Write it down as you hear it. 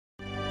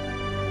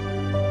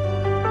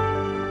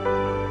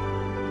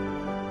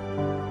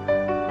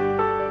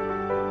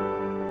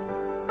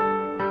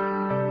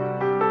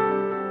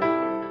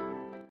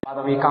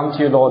we come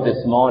to you, Lord,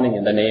 this morning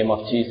in the name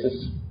of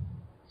Jesus,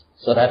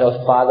 so that,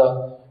 oh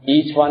Father,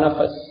 each one of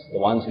us, the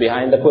ones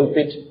behind the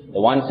pulpit,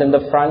 the ones in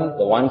the front,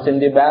 the ones in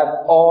the back,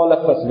 all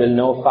of us will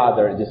know,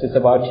 Father, this is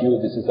about you,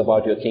 this is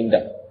about your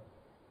kingdom.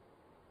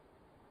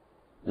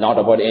 Not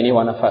about any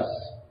one of us.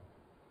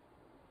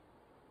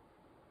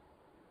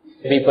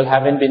 People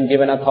haven't been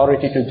given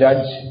authority to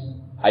judge.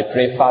 I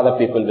pray, Father,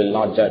 people will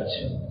not judge.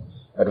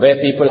 But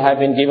where people have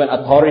been given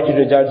authority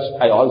to judge,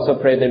 I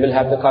also pray they will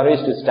have the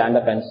courage to stand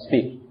up and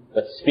speak.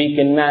 But speak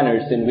in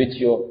manners in which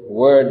your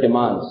word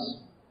demands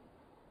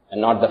and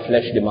not the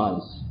flesh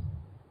demands.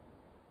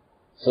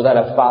 So that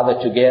our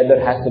Father, together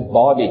as a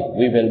body,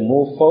 we will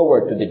move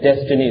forward to the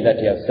destiny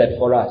that you have set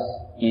for us,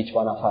 each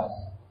one of us.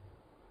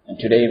 And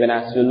today, even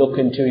as we look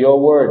into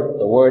your word,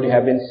 the word you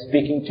have been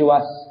speaking to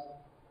us,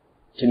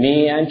 to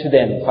me and to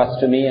them, first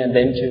to me and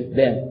then to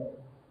them,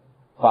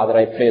 Father,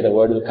 I pray the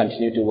word will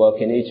continue to work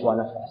in each one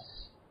of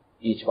us.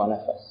 Each one of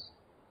us.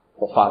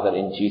 Oh, Father,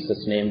 in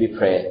Jesus' name we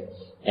pray.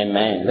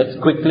 Amen. Let's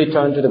quickly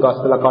turn to the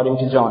Gospel according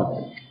to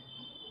John.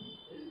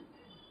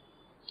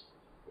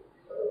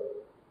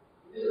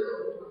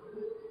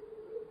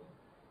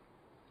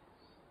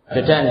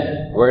 Chapter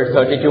 10, verse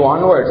 32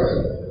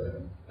 onwards.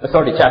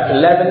 Chapter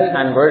 11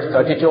 and verse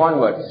 32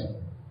 onwards.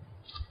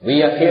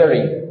 We are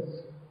hearing.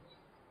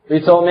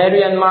 We saw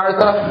Mary and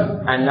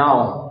Martha, and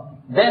now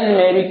then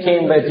Mary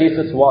came where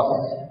Jesus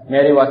was.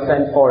 Mary was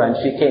sent for, and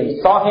she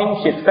came. Saw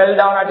him, she fell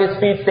down at his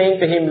feet, saying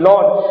to him,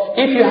 Lord,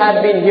 if you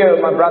had been here,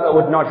 my brother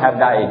would not have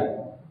died.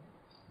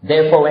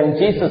 Therefore, when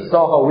Jesus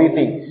saw her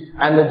weeping,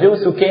 and the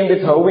Jews who came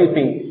with her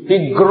weeping,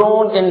 he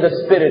groaned in the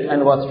spirit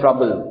and was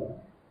troubled.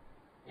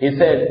 He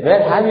said,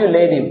 where have you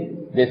laid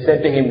him? They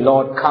said to him,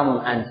 Lord, come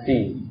and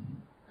see.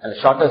 And the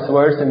shortest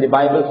verse in the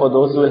Bible for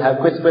those who will have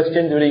quiz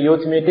questions during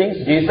youth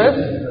meetings, Jesus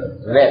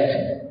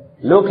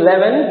wept. Luke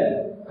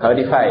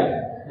 11:35.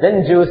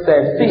 Then Jews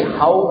said, see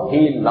how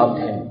he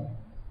loved him.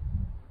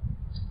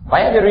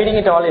 Why are we reading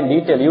it all in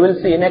detail? You will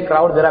see in a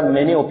crowd there are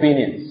many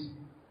opinions.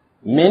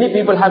 Many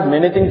people have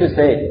many things to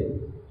say.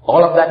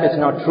 All of that is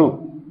not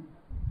true.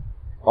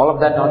 All of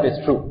that not is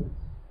true.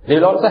 They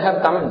will also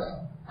have comments.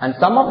 And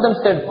some of them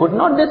said, could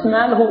not this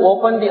man who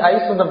opened the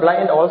eyes of the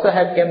blind also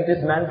have kept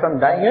this man from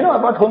dying? You know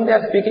about whom they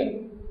are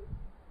speaking?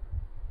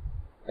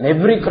 In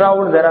every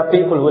crowd there are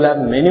people who will have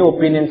many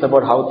opinions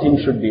about how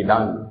things should be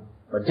done.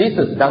 But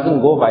Jesus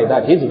doesn't go by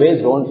that. His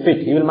ways don't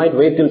fit. He might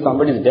wait till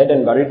somebody is dead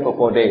and buried for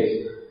 4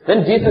 days.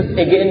 Then Jesus,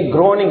 again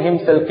groaning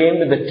himself, came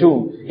to the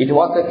tomb. It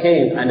was a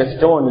cave and a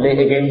stone lay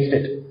against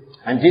it.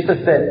 And Jesus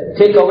said,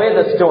 take away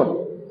the stone.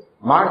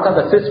 Martha,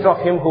 the sister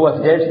of him who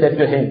was dead, said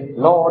to him,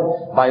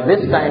 Lord, by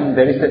this time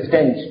there is a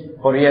stench,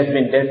 for he has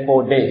been dead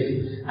 4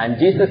 days. And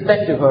Jesus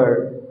said to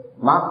her,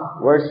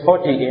 mark verse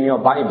 40 in your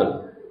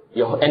Bible.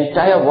 Your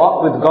entire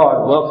walk with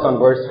God works on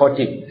verse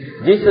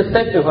 40. Jesus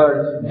said to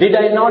her, did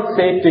I not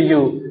say to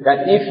you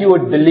that if you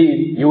would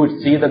believe, you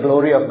would see the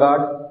glory of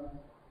God?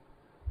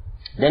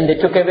 Then they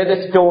took away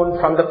the stone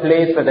from the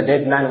place where the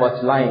dead man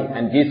was lying.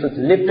 And Jesus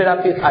lifted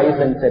up his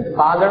eyes and said,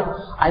 Father,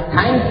 I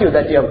thank you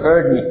that you have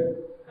heard me.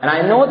 And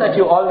I know that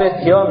you always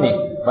hear me.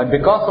 But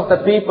because of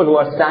the people who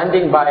are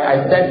standing by,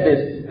 I said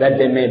this, that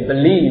they may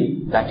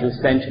believe that you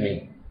sent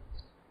me.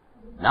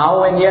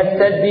 Now when he had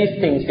said these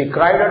things, he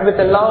cried out with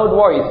a loud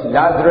voice,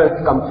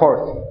 Lazarus, come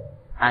forth.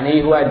 And he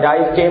who had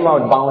died came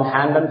out, bound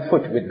hand and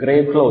foot with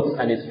grave clothes,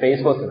 and his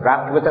face was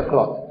wrapped with a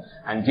cloth.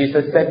 And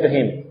Jesus said to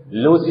him,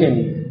 loose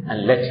him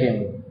and let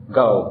him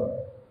go.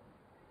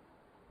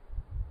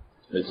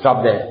 We'll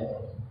stop there.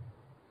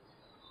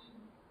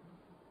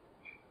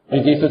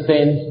 Is Jesus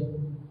saying,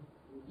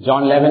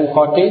 John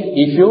 11:40,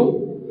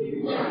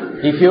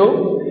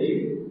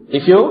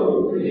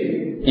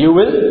 you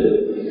will?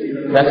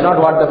 That's not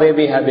what the way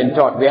we have been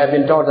taught. We have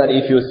been taught that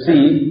if you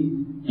see,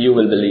 you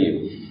will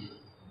believe.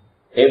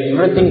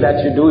 Everything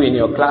that you do in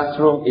your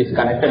classroom is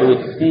connected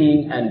with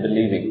seeing and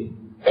believing.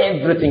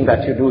 Everything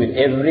that you do in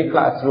every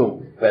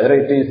classroom, whether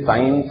it is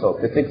science or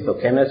physics or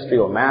chemistry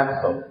or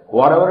maths or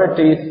whatever it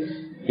is,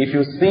 if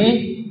you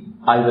see,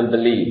 I will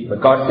believe.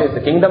 But God says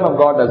the kingdom of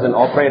God doesn't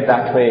operate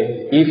that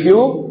way. If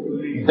you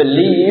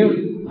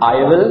believe, I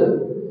will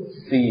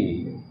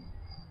see.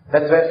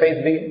 That's where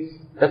faith begins.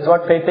 That's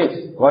what faith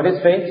is. What is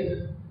faith?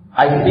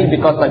 I see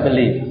because I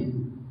believe.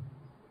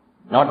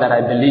 Not that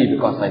I believe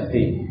because I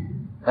see.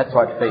 That's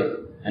what faith.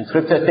 And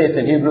scripture says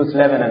in Hebrews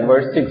 11 and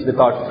verse 6,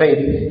 without faith,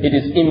 it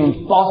is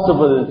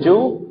impossible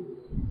to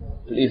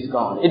please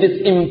God. It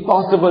is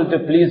impossible to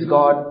please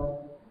God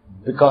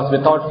because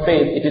without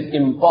faith, it is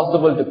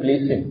impossible to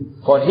please Him.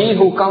 For he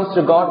who comes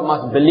to God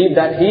must believe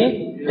that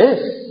He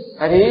is.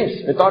 That He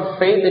is. Without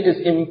faith, it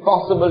is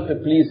impossible to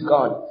please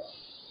God.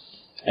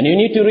 And you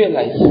need to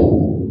realize,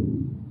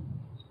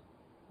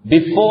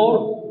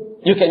 before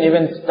you can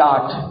even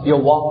start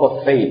your walk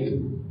of faith,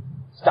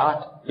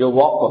 you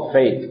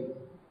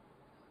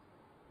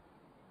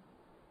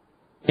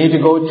need to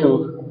go to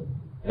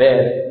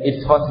where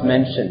it's first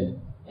mentioned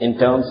in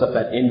terms of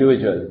an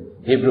individual,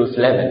 Hebrews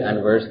 11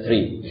 and verse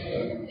 3.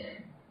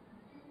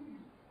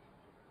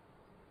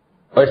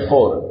 Verse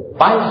 4.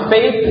 By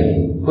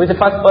faith, who is the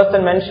first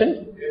person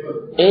mentioned?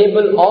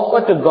 Abel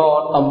offered to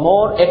God a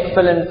more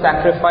excellent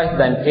sacrifice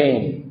than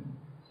Cain,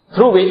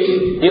 through which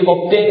he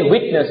obtained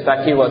witness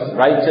that he was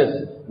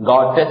righteous,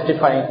 God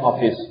testifying of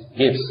his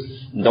gifts.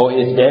 Though he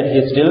is dead,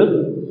 he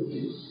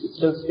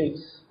still speaks.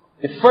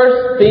 The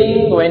first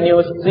thing when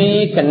you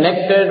see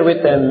connected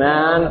with a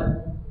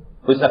man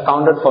who is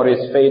accounted for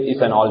his faith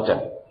is an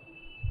altar.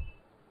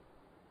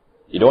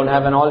 You don't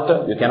have an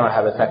altar, you cannot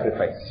have a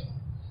sacrifice.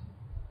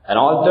 An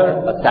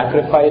altar, a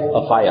sacrifice,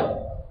 a fire.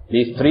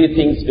 These three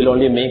things will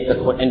only make the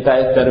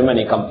entire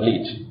ceremony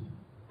complete.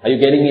 Are you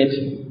getting it?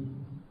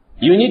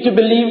 You need to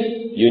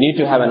believe, you need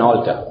to have an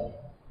altar.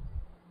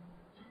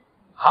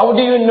 How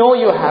do you know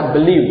you have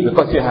believed?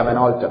 Because you have an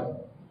altar.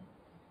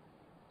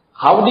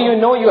 How do you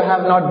know you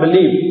have not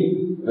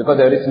believed? Because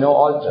there is no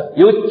altar.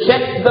 You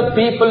check the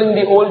people in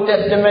the Old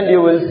Testament,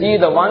 you will see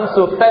the ones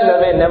who fell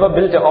away never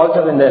built an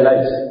altar in their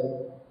lives.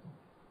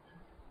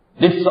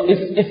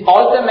 Is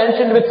altar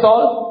mentioned with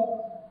Saul?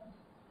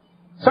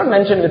 It's not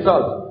mentioned with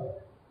Saul.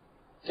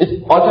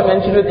 Is altar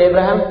mentioned with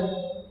Abraham?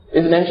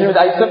 Is mentioned with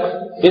Isaac?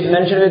 Is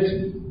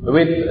mentioned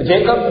with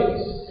Jacob?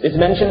 Is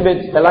mentioned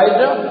with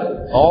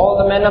Elijah?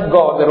 All the men of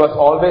God, there was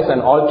always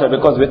an altar,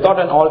 because without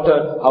an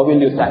altar, how will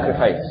you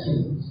sacrifice?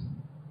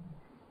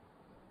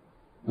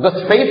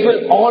 Because faith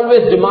will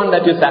always demand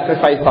that you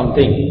sacrifice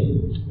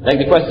something. Like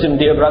the question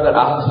dear brother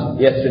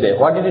asked yesterday,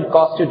 what did it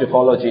cost you to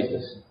follow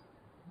Jesus?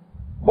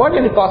 What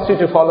did it cost you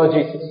to follow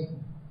Jesus?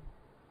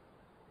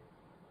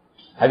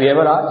 Have you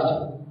ever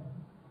asked?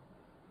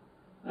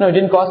 No, it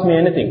didn't cost me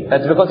anything.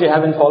 That's because you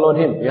haven't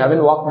followed Him. You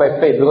haven't walked by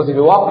faith. Because if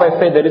you walk by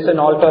faith, there is an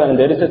altar and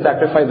there is a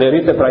sacrifice, there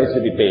is a price to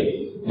be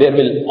paid. There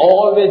will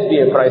always be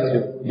a price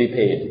to be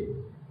paid.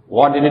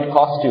 What did it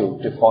cost you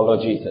to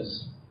follow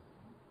Jesus?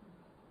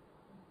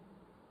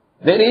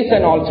 There is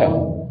an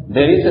altar.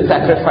 There is a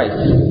sacrifice.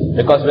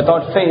 Because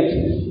without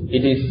faith,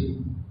 it is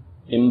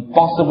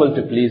impossible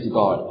to please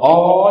God.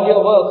 All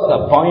your works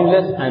are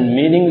pointless and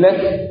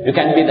meaningless. You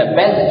can be the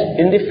best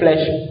in the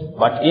flesh,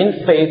 but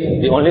in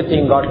faith, the only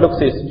thing God looks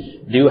is,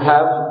 do you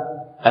have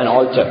an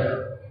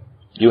altar?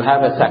 Do you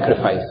have a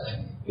sacrifice?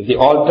 If the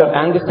altar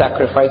and the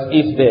sacrifice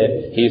is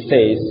there, He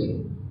says,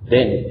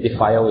 then the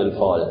fire will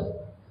fall.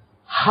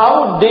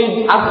 How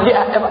did, I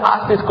ever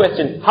asked this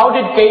question, how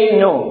did Cain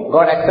know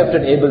God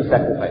accepted Abel's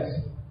sacrifice?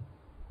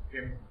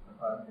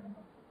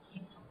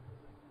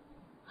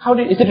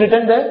 Is it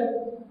written there?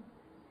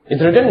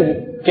 It's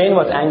written Cain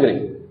was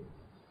angry.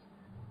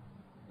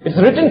 It's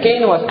written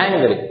Cain was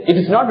angry. It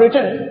is not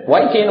written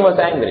why Cain was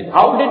angry.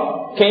 How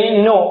did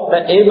Cain know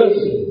that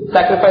Abel's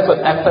sacrifice was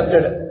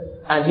accepted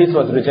and his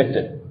was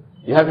rejected?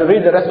 You have to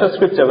read the rest of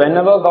scripture.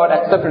 Whenever God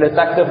accepted a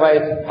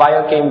sacrifice,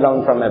 fire came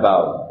down from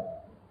above.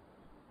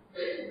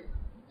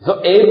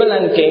 So Abel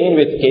and Cain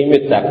came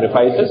with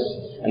sacrifices,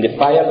 and the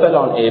fire fell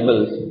on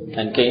Abel's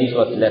and Cain's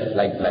was left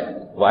like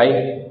black.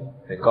 Why?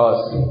 Because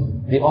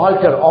the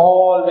altar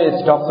always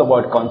talks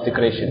about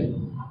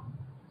consecration.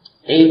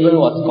 Abel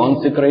was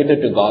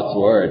consecrated to God's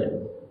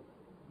word.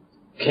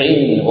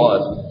 Cain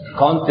was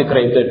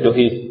consecrated to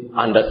his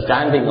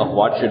understanding of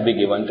what should be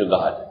given to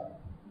God.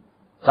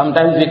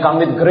 Sometimes we come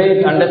with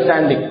great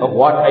understanding of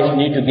what I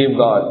need to give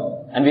God.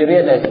 And we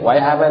realize, why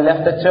have I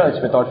left the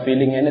church without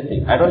feeling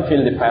anything? I don't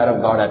feel the fire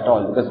of God at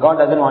all. Because God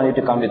doesn't want you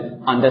to come with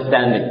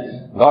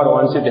understanding. God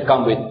wants you to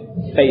come with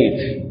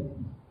faith.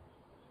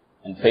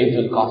 And faith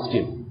will cost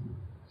you.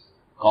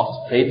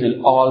 Faith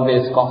will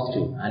always cost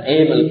you. And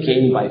Abel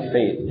came by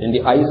faith. In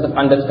the eyes of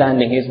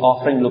understanding, his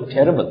offering looked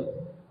terrible.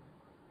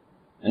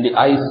 In the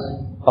eyes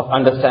of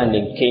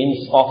understanding,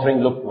 Cain's offering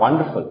looked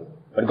wonderful.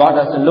 But God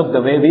doesn't look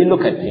the way we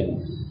look at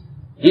things.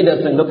 He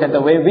doesn't look at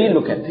the way we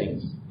look at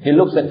things. He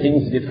looks at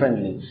things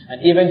differently.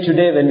 And even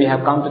today when we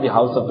have come to the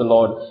house of the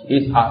Lord, He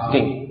is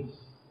asking,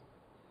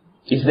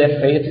 is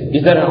there faith?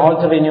 Is there an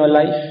altar in your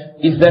life?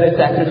 Is there a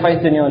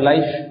sacrifice in your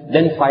life?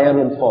 Then fire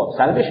will fall.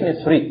 Salvation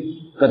is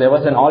free. Because there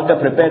was an altar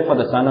prepared for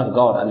the Son of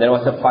God, and there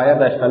was a fire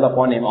that fell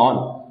upon Him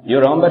on. You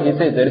remember He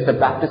says, there is a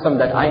baptism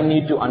that I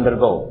need to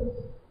undergo.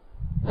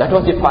 That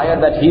was the fire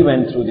that He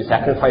went through, the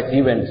sacrifice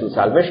He went through.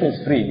 Salvation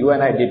is free. You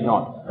and I did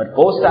not. But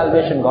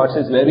post-salvation, God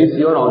says, where is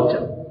your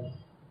altar?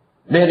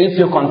 Where is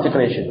your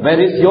consecration? Where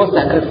is your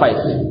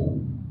sacrifice?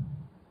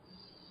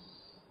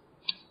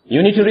 You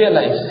need to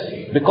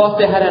realize, because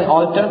they had an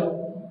altar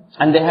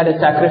and they had a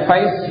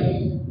sacrifice,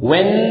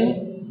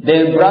 when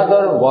their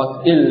brother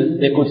was ill,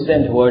 they could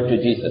send word to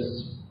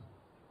Jesus.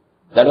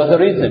 That was the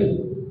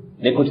reason.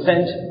 They could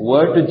send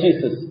word to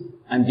Jesus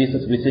and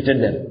Jesus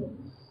visited them.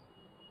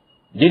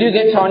 Did you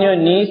get on your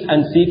knees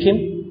and seek Him?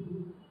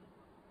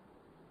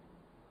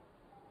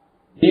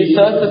 Did you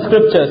search the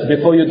scriptures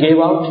before you gave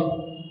out?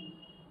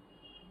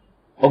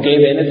 Or gave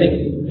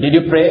anything? Did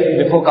you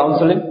pray before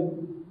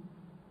counseling?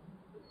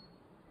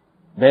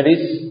 Where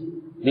is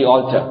the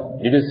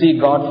altar? Did you seek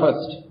God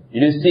first?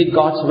 Did you seek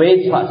God's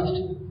ways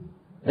first?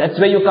 That's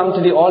where you come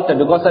to the altar,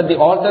 because at the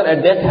altar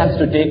a death has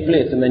to take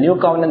place. In the new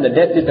covenant, the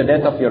death is the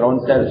death of your own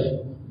self.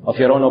 of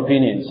your own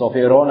opinions, of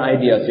your own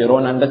ideas, your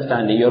own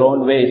understanding, your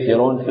own ways,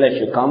 your own flesh.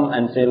 You come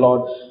and say,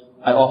 Lord,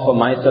 I offer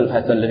myself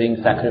as a living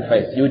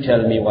sacrifice. You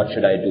tell me what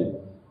should I do.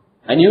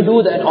 And you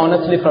do that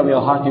honestly from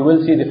your heart, you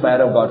will see the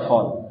fire of God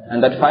fall.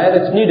 And that fire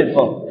is needed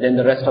for, then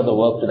the rest of the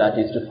work to that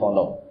is to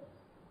follow.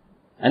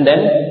 And then,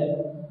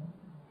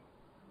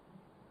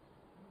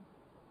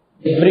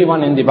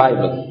 everyone in the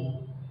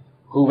Bible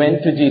who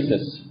went to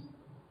Jesus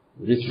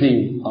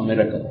received a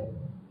miracle.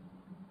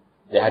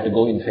 They had to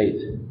go in faith.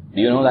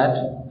 Do you know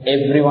that?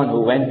 Everyone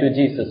who went to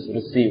Jesus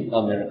received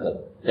a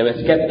miracle. There were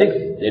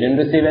skeptics, they didn't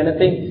receive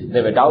anything.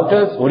 There were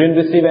doubters who didn't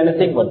receive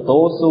anything. But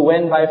those who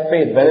went by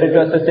faith, whether it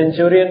was a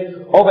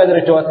centurion or whether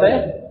it was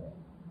a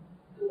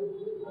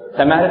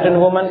Samaritan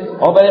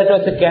woman or whether it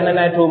was a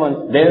Canaanite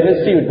woman, they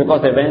received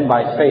because they went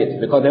by faith.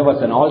 Because there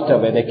was an altar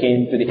where they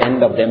came to the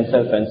end of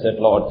themselves and said,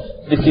 Lord,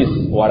 this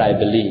is what I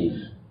believe.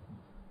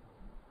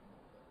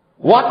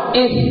 What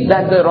is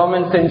that the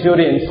Roman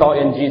centurion saw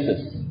in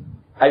Jesus?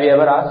 Have you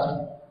ever asked?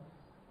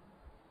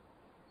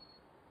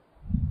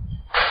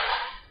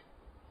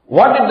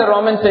 What did the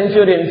Roman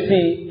centurion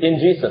see in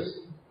Jesus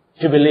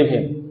to believe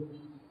him?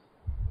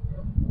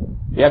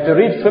 You have to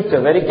read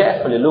scripture very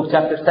carefully. Luke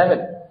chapter 7.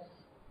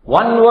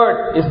 One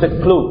word is the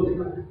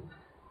clue.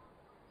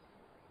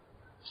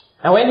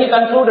 And when he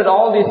concluded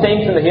all these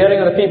things in the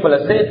hearing of the people,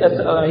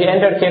 he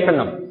entered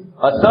Capernaum.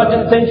 A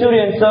certain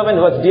centurion servant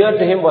who was dear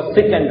to him was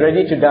sick and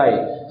ready to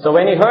die. So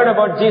when he heard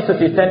about Jesus,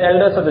 he sent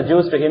elders of the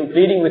Jews to him,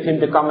 pleading with him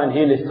to come and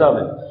heal his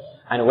servant.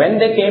 And when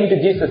they came to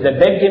Jesus, they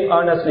begged him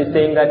earnestly,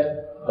 saying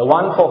that the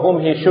one for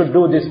whom he should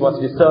do this was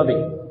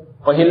deserving.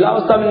 For he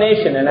loves some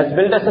nation and has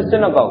built us a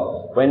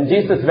synagogue. When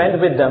Jesus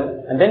went with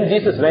them, and then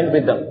Jesus went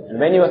with them. And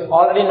when he was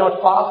already not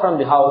far from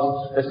the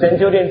house, the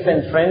centurion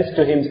sent friends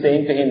to him,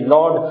 saying to him,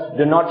 Lord,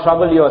 do not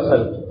trouble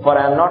yourself, for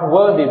I am not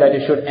worthy that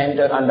you should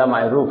enter under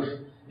my roof.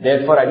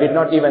 Therefore I did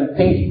not even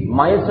think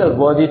myself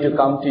worthy to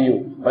come to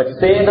you. But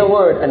say the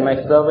word, and my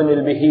servant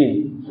will be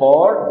healed.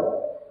 For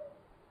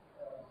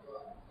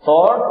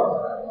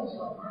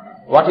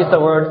what is the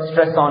word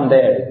stress on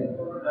there?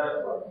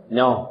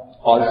 No,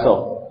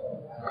 also.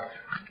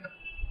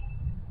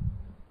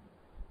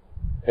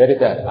 Where is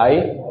that?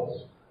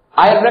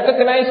 I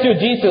recognize you,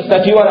 Jesus,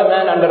 that you are a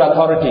man under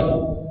authority.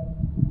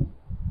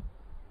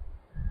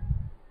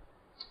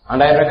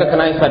 And I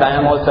recognize that I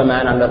am also a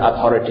man under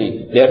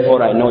authority.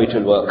 Therefore, I know it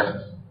will work.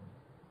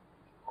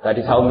 That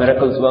is how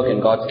miracles work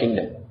in God's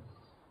kingdom.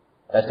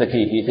 That's the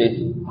key. He says,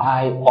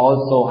 I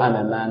also am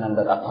a man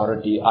under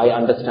authority. I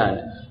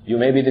understand. You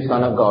may be the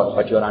Son of God,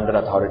 but you are under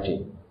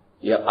authority.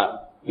 You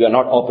are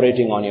not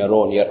operating on your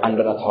own. You are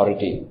under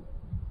authority.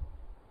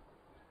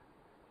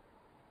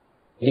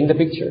 Getting the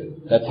picture?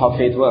 That's how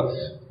faith works.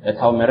 That's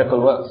how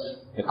miracle works.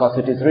 Because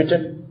it is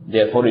written,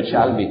 therefore it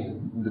shall be.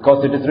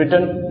 Because it is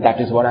written, that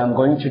is what I am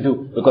going to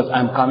do. Because I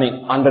am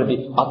coming under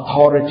the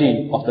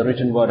authority of the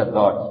written word of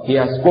God. He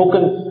has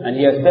spoken and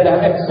he has said, I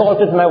have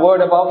exalted my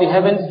word above the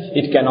heavens.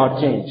 It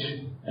cannot change.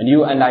 And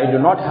you and I do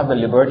not have the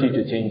liberty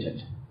to change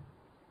it.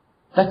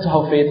 That's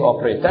how faith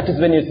operates. That is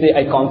when you say,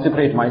 I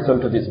consecrate myself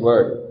to this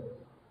word.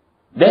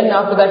 Then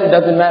after that it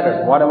doesn't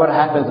matter. Whatever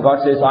happens,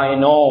 God says, I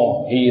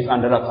know He is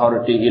under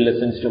authority. He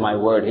listens to my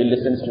word. He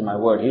listens to my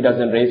word. He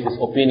doesn't raise His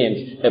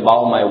opinions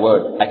above my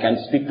word. I can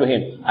speak to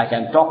Him. I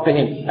can talk to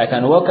Him. I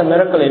can work a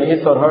miracle in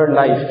his or her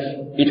life.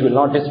 It will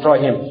not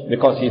destroy him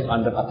because he is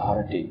under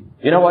authority.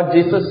 You know what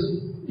Jesus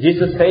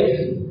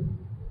says?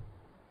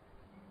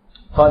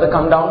 Further,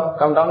 come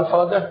down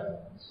further.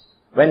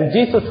 When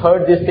Jesus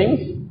heard these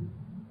things,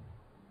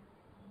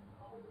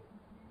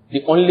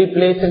 the only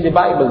place in the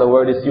Bible the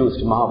word is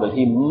used, marvel.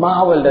 He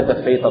marveled at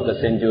the faith of the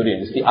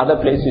centurions. The other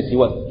place you see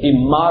was, he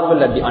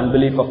marveled at the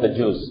unbelief of the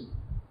Jews.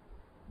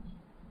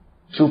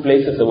 2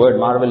 places the word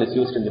marvel is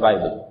used in the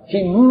Bible.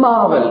 He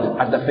marveled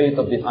at the faith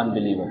of this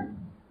unbeliever.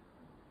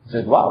 He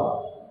said,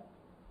 wow.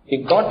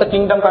 He got the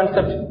kingdom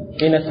concept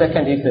in a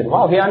second. He said,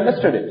 wow, he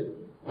understood it.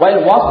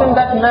 While wasn't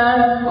that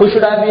man who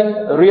should have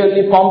been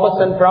really pompous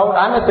and proud?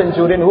 I'm a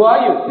centurion. Who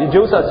are you? The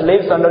Jews are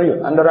slaves under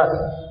you, under us.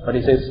 But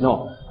he says,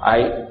 no.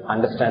 I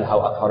understand how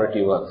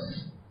authority works.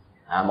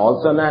 I am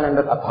also a man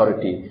under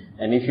authority.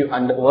 And if you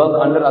work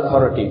under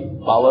authority,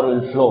 power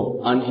will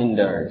flow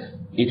unhindered.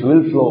 It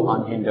will flow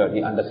unhindered.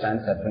 He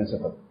understands that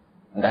principle.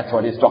 And that's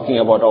what he's talking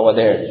about over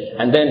there.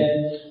 And then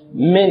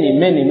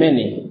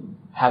many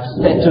have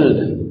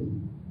settled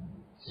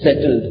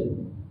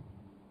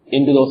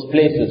into those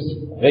places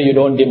where you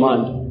don't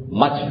demand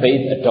much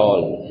faith at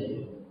all.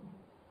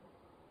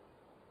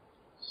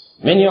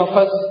 Many of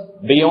us,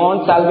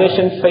 beyond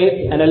salvation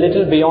faith and a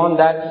little beyond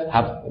that,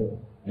 have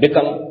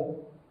become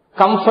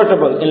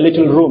comfortable in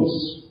little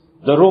rooms.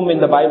 The room in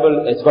the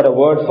Bible, it's got a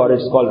word for it,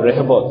 it's called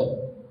Rehoboth.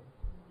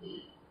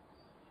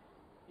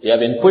 You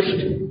have been pushed,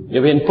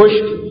 you've been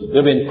pushed,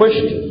 you've been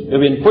pushed, you've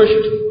been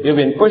pushed, you've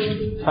been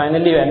pushed.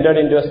 Finally you entered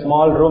into a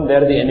small room,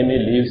 there the enemy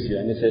leaves you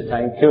and you say,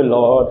 thank you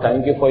Lord,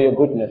 thank you for your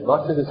goodness.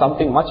 God says, there's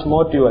something much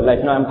more to your life.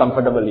 No, I'm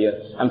comfortable here.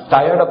 I'm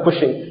tired of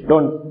pushing.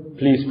 Don't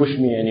please push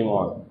me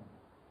anymore.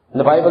 In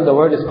the Bible, the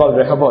word is called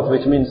Rehoboth,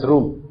 which means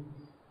room.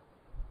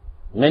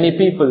 Many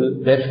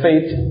people, their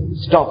faith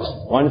stops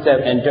once they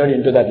have entered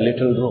into that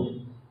little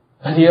room.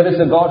 And here is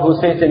a God who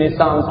says in His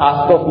Psalms,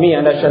 ask of me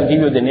and I shall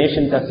give you the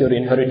nations as your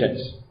inheritance.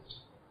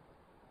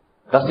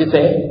 Does He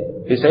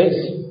say? He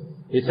says.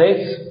 He's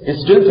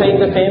still saying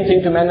the same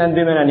thing to men and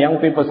women and young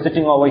people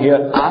sitting over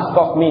here. Ask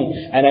of me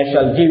and I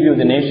shall give you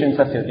the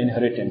nations as your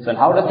inheritance. And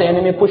how does the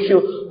enemy push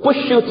you? Push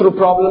you through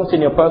problems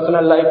in your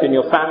personal life, in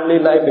your family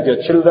life, with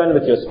your children,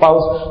 with your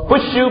spouse.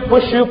 Push you.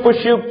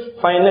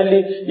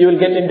 Finally, you will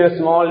get into a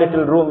small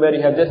little room where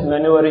you have just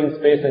maneuvering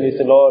space and you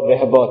say, Lord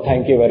Rehoboth,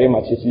 thank you very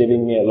much. It's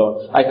leaving me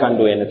alone. I can't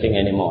do anything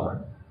anymore.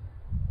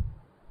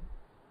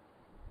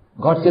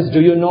 God says,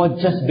 do you know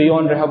just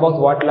beyond Rehoboth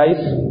what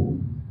lies?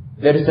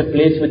 There is a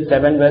place with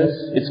 7 wells.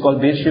 It's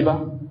called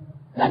Beersheba.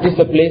 That is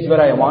the place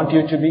where I want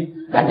you to be.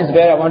 That is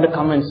where I want to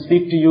come and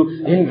speak to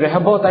you. In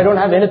Rehoboth, I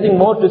don't have anything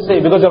more to say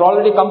because you're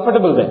already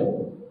comfortable there.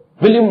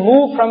 Will you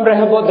move from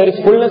Rehoboth? There is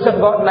fullness of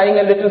God lying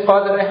a little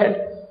further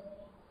ahead.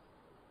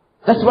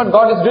 That's what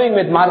God is doing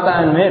with Martha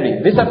and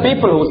Mary. These are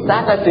people who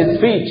sat at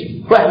His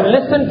feet, who have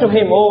listened to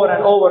Him over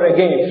and over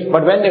again.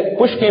 But when the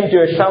push came to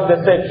a shove,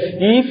 they said,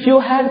 if you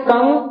had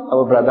come,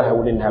 our brother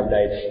wouldn't have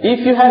died.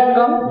 If you had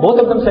come, both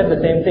of them said the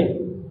same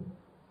thing.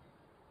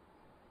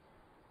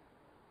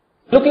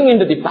 Looking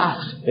into the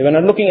past, they were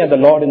not looking at the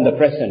Lord in the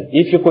present.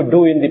 If you could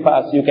do in the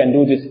past, you can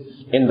do this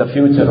in the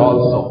future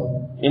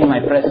also. In my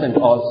present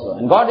also.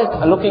 And God is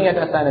looking at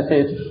us and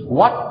says,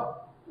 what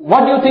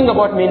do you think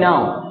about me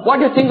now?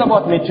 What do you think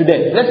about me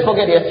today? Let's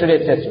forget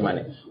yesterday's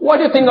testimony. What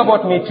do you think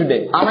about me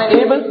today? Am I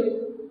able?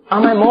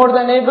 Am I more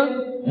than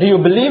able? Do you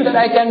believe that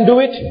I can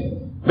do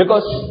it?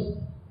 Because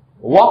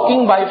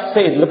walking by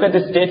faith, look at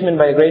this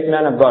statement by a great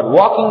man of God.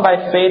 Walking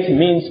by faith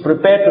means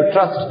prepare to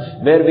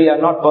trust where we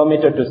are not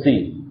permitted to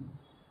see.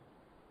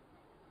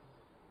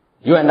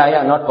 You and I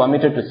are not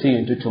permitted to see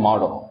into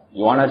tomorrow.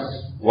 You want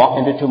to walk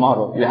into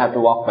tomorrow, you have to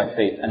walk by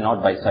faith and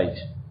not by sight.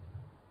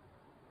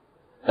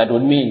 That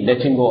would mean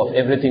letting go of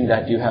everything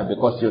that you have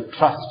because you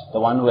trust the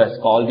one who has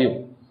called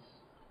you.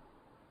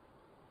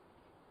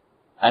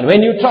 And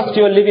when you trust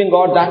your living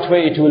God that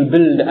way, it will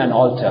build an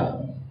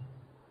altar.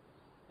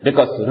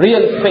 Because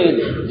real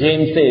faith,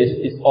 James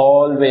says, is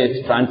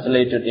always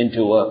translated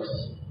into works.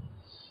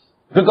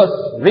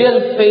 Because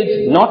real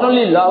faith not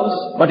only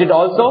loves, but it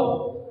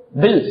also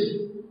builds.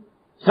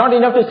 It's not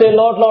enough to say,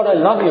 Lord, Lord, I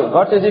love you.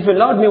 God says, if you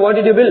loved me, what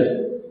did you build?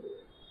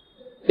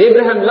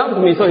 Abraham loved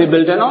me, so he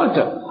built an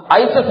altar.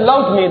 Isaac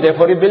loved me,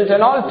 therefore he built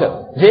an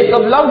altar.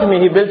 Jacob loved me,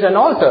 he built an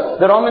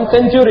altar. The Roman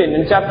centurion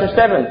in chapter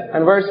 7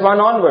 and verse 1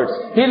 onwards.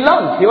 He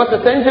loved, he was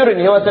a centurion,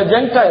 he was a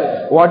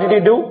Gentile. What did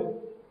he do?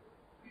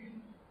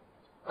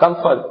 Come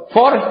first.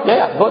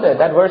 Go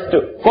there, that verse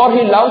 2. For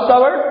he loves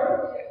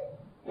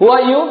who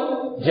are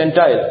you?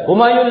 Gentile. Whom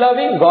are you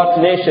loving?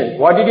 God's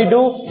nation. What did he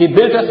do? He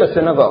built us a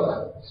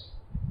synagogue.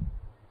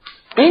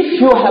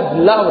 If you have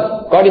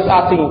loved, God is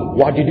asking,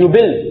 what did you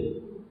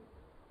build?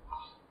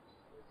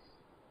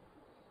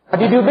 What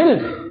did you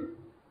build?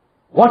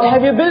 What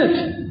have you built?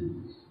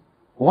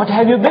 What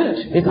have you built?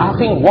 He's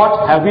asking,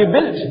 what have you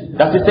built?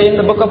 Does it say in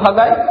the book of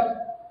Haggai?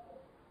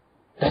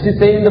 Does it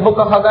say in the book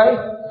of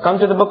Haggai? Come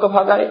to the book of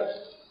Haggai.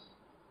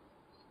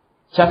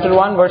 Chapter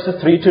 1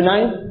 verses 3 to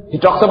 9. He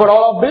talks about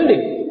all of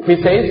building. He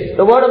says,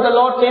 the word of the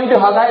Lord came to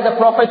Haggai the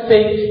prophet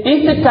saying,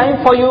 is it time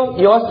for you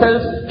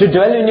yourselves to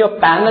dwell in your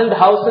panelled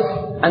houses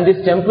and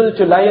this temple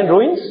to lie in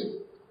ruins?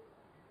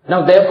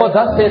 Now therefore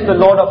thus says the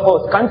Lord of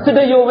hosts,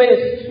 consider your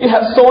ways. You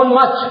have sown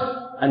much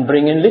and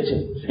bring in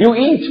little. You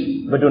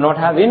eat but do not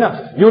have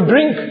enough. You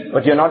drink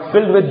but you are not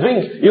filled with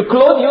drink. You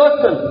clothe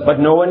yourself but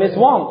no one is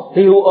warm.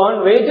 He who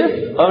earns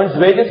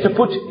wages to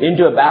put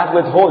into a bag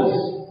with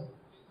holes.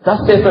 Thus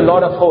says the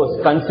Lord of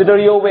hosts, consider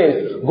your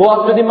ways, go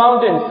up to the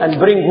mountains and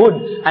bring wood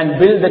and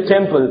build the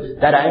temple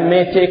that I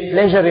may take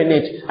pleasure in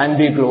it and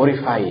be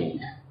glorified.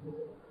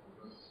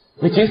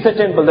 Which is the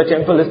temple? The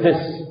temple is this.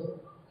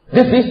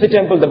 This is the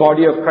temple, the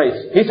body of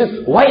Christ. He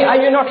says, why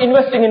are you not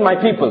investing in my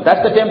people?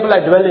 That's the temple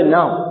I dwell in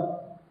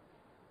now.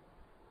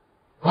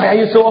 Why are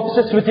you so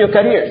obsessed with your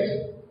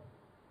careers?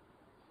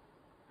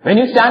 When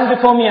you stand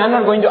before me, I'm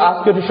not going to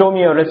ask you to show me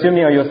your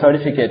resume or your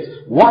certificates.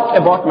 What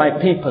about my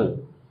people?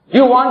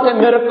 You want a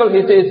miracle,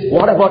 he says,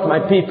 what about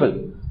my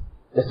people?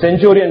 The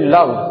centurion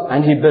loved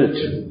and he built.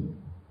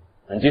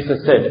 And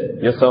Jesus said,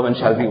 your servant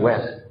shall be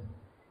well.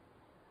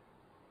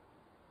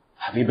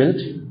 Have you built?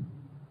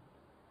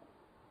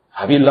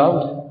 Have you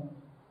loved?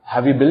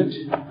 Have you built?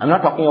 I'm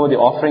not talking about the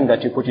offering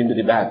that you put into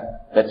the bag.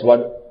 That's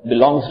what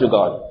belongs to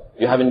God.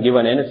 You haven't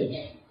given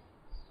anything.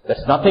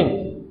 That's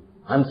nothing.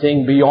 I'm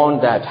saying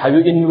beyond that. Have you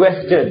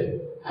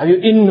invested? Have you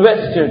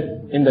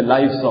invested in the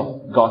lives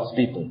of God's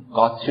people,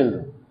 God's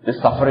children? The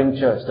suffering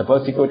church, the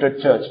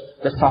persecuted church,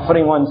 the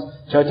suffering ones,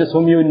 churches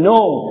whom you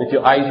know with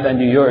your eyes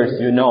and your ears,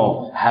 you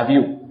know. Have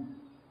you?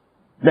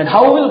 Then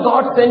how will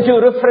God send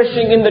you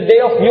refreshing in the day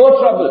of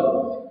your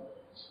trouble?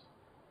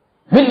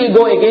 Will He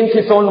go against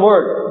His own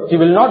word? He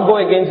will not go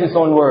against His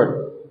own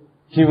word.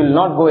 He will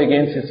not go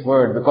against His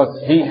word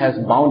because He has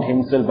bound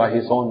Himself by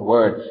His own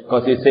word.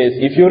 Because He says,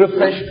 if you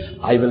refresh,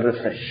 I will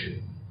refresh.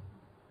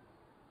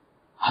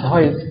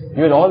 Otherwise,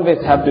 you will always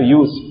have to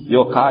use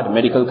your card,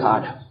 medical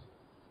card.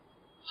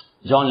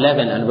 John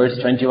 11 and verse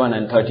 21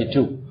 and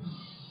 32.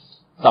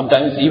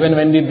 Sometimes even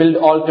when we build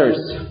altars,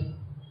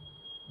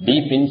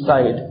 deep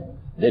inside,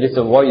 there is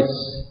a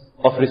voice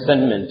of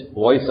resentment,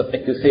 voice of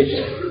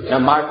accusation. Now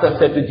Martha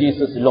said to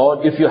Jesus,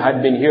 Lord, if you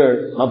had been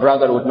here, my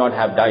brother would not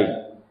have died.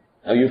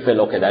 Now you feel,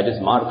 okay, that is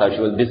Martha.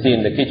 She was busy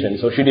in the kitchen,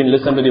 so she didn't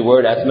listen to the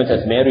word as much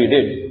as Mary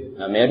did.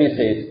 Now Mary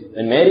says,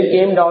 when Mary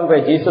came down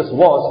where Jesus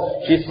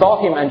was, she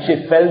saw him and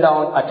she fell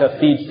down at her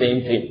feet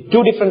saying to him.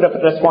 Two different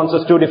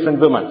responses, two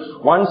different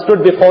women. One stood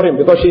before him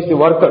because she's the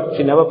worker.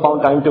 She never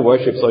found time to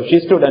worship. So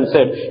she stood and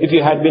said, if you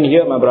had been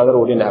here, my brother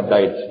wouldn't have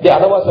died. The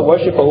other was a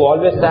worshipper who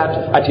always sat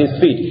at his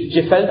feet.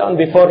 She fell down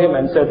before him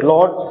and said,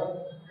 Lord,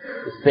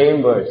 the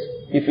same words.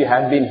 If you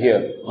had been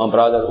here, my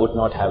brother would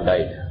not have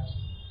died.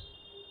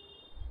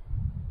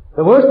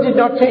 The words did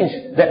not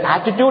change. Their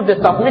attitude, their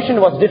submission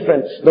was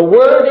different. The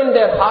word in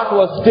their heart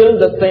was still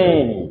the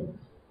same.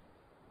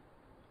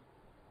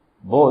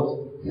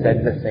 Both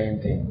said the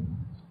same thing.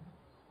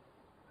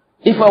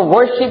 If our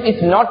worship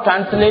is not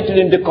translated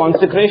into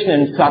consecration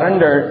and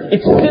surrender,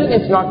 it still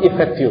is not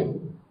effective.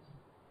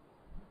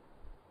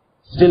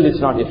 Still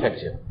is not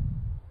effective.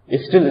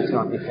 It still is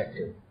not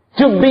effective.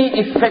 To be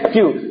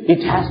effective,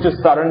 it has to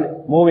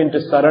move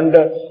into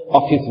surrender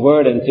of His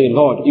word and say,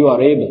 Lord, you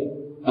are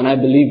able, and I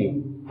believe you.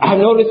 I have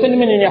no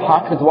resentment in your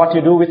heart with what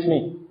you do with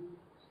me.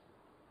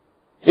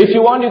 If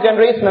you want, you can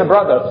raise my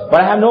brother, but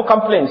I have no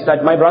complaints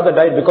that my brother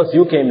died because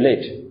you came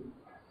late.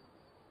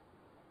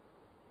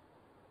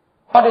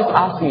 God is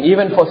asking,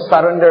 even for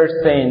surrendered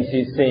saints,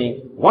 He's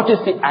saying, what is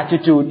the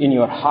attitude in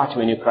your heart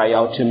when you cry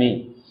out to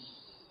me?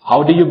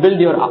 How do you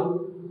build your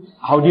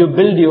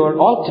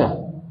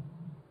altar?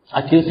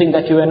 Accusing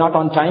that you are not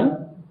on time?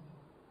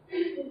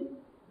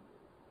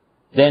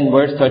 Then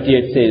verse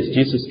 38 says,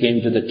 Jesus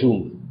came to the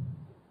tomb.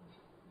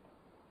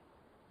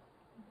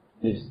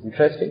 It's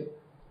interesting.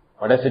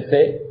 What does it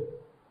say?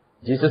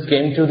 Jesus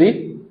came to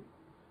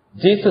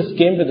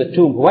the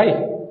tomb.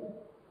 Why?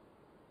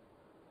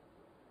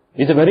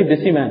 He's a very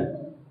busy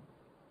man.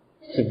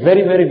 He's a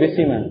very, very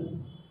busy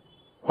man.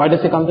 Why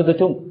does he come to the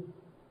tomb?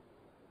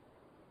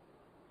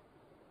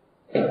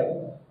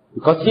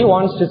 Because he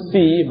wants to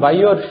see, by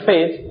your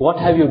faith, what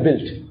have you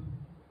built?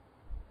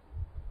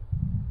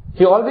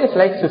 He always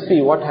likes to see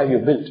what have you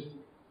built.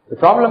 The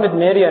problem with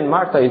Mary and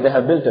Martha is they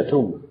have built a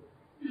tomb.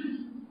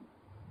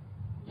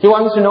 He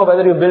wants to know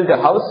whether you built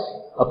a house,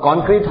 a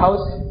concrete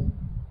house,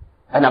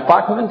 an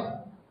apartment,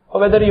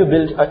 or whether you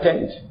built a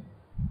tent.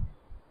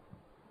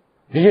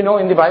 Did you know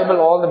in the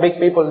Bible all the big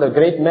people, the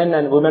great men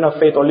and women of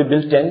faith only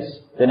built tents?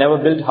 They never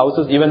built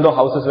houses, even though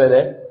houses were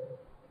there.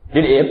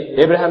 Did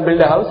Abraham build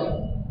a house?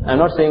 I'm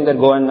not saying that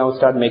go and now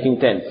start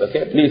making tents,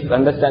 okay? Please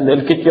understand,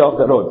 they'll kick you off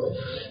the road.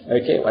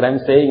 Okay, what I'm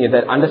saying is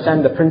that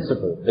understand the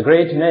principle. The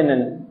great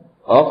men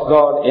of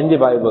God in the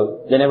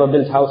Bible, they never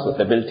built houses,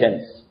 they built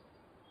tents.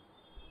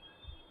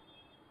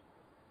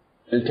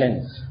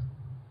 Tents.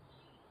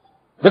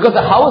 Because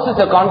the house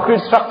is a concrete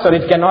structure,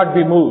 it cannot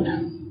be moved.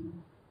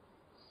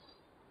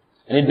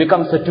 And it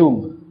becomes a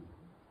tomb.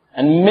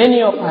 And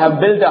many of us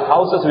have built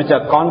houses which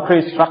are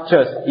concrete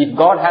structures. If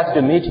God has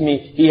to meet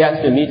me, He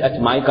has to meet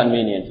at my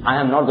convenience. I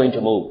am not going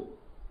to move.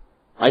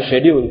 My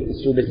schedule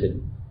is too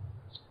busy.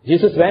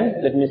 Jesus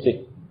when? Let me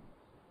see.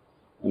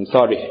 I'm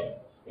sorry.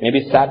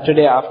 Maybe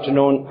Saturday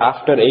afternoon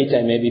after 8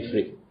 I may be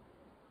free.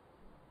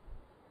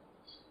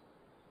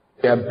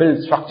 We have built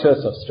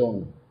structures of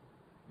stone.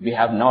 We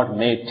have not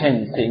made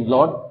tents saying,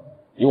 Lord,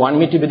 you want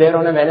me to be there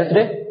on a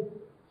Wednesday?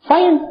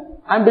 Fine.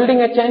 I'm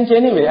building a tent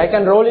anyway. I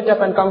can roll it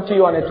up and come to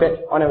you on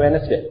a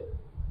Wednesday.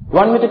 You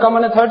want me to come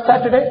on a third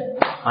Saturday?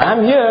 I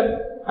am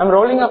here. I'm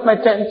rolling up my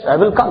tent. I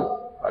will come.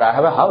 But I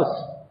have a house.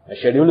 My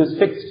schedule is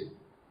fixed.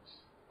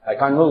 I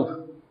can't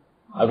move.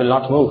 I will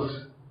not move.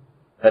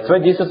 That's why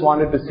Jesus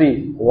wanted to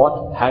see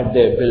what had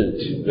they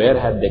built. Where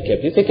had they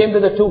kept. He came to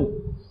the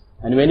tomb.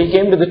 And when He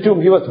came to the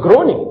tomb, He was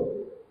groaning.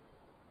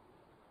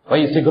 Why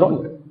is He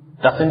groaning?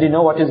 Doesn't He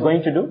know what He's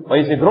going to do? Why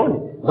is He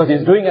groaning? Because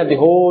He's doing at the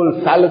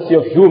whole fallacy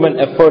of human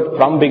effort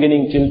from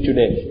beginning till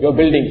today. You're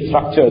building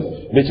structures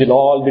which will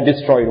all be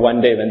destroyed one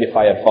day when the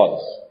fire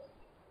falls.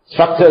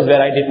 Structures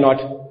where I did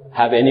not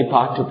have any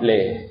part to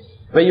play.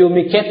 Where you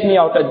kept me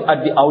out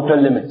at the outer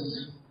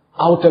limits.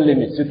 Outer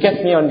limits. You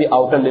kept me on the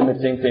outer limits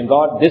saying,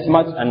 God, this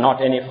much and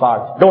not any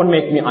far. Don't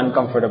make me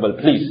uncomfortable,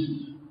 please.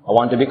 I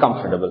want to be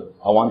comfortable.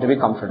 I want to be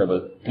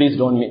comfortable. Please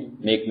don't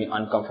make me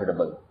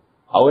uncomfortable.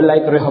 I will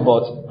like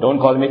Rehoboth, don't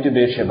call me to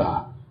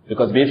Beersheba.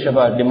 Because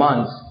Beersheba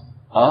demands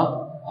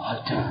an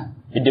altar.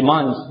 It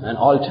demands an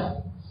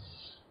altar.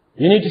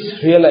 You need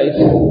to realize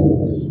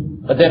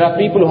that there are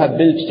people who have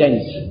built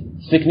tents,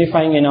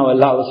 signifying in our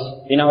lives,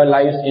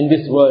 in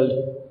this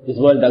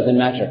world doesn't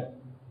matter.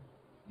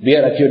 We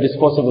are at your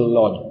disposal,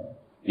 Lord.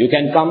 You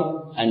can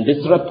come and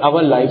disrupt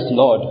our lives,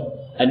 Lord,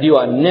 and you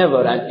are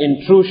never an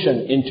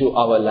intrusion into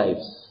our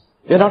lives.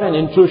 You are not an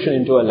intrusion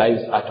into our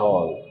lives at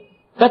all.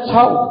 That's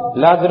how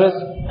Lazarus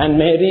and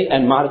Mary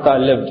and Martha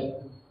lived.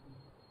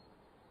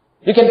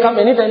 You can come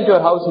anytime to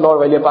your house, Lord,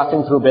 while you're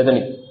passing through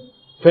Bethany.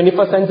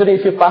 21st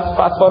century, if you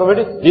fast forward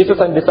it, Jesus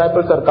and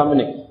disciples are coming.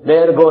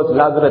 There goes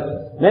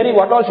Lazarus. Mary,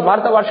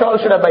 Martha, what all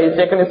should I buy? He's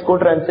taken his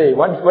scooter and say,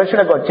 where should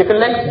I go?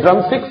 Chicken legs,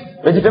 drumsticks,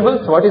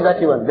 vegetables? What is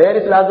that you want? There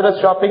is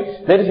Lazarus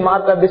shopping. There is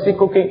Martha busy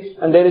cooking.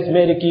 And there is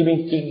Mary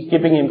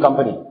keeping him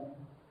company.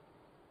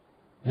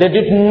 They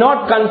did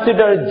not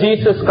consider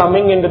Jesus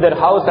coming into their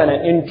house and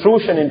an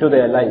intrusion into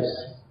their lives.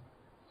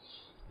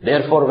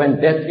 Therefore,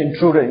 when death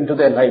intruded into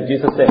their life,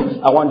 Jesus said,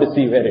 I want to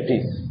see where it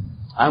is.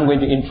 I'm going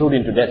to intrude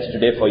into death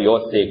today for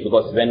your sake,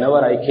 because whenever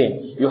I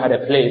came, you had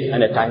a place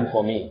and a time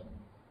for me.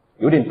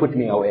 You didn't put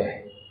me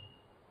away.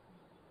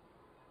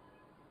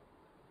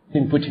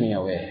 You didn't put me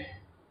away.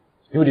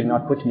 You did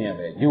not put me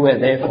away. You were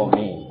there for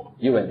me.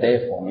 You were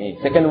there for me.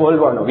 Second World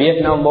War, no,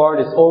 Vietnam War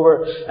is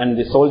over and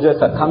the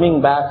soldiers are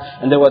coming back,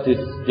 and there was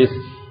this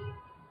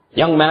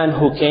young man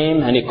who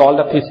came and he called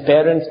up his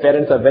parents.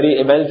 Parents are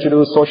very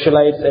well-to-do,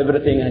 socialites,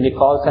 everything. And he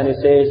calls and he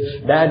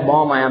says, Dad,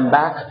 Mom, I am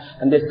back.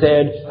 And they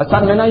said,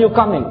 son, when are you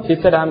coming?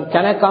 He said,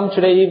 can I come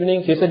today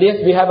evening? He said, yes,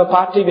 we have a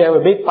party. We have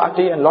a big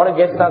party and a lot of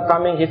guests are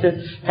coming. He says,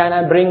 can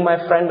I bring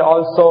my friend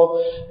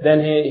also?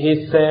 Then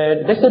they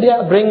said,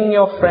 yeah, bring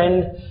your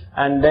friend.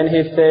 And then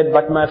he said,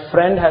 but my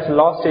friend has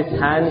lost his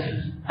hands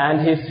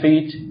and his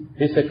feet.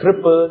 He's a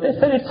cripple. They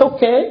said, it's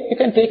okay. You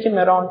can take him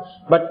around.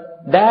 But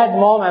Dad,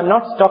 Mom, I'm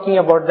not talking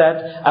about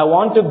that. I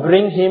want to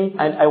bring him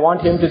and I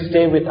want him to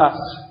stay with us.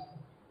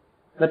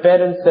 The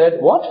parents said,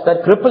 what?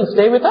 That cripple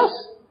stay with us?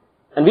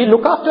 And we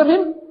look after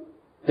him?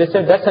 They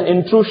said, that's an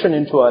intrusion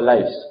into our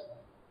lives.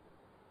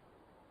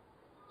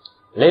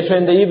 Later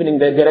in the evening,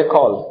 they get a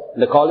call.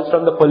 The call is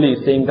from the police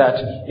saying that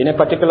in a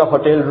particular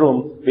hotel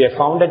room, we have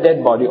found a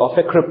dead body of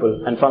a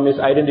cripple, and from his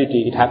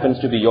identity, it happens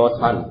to be your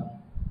son.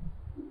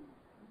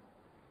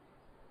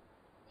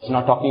 He's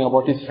not talking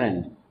about his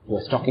friend. He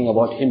was talking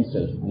about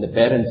himself. And the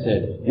parents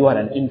said, you are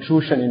an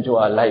intrusion into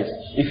our lives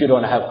if you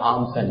don't have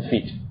arms and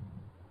feet.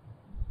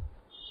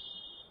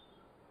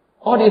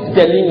 God is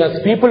telling us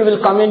people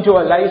will come into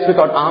our lives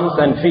without arms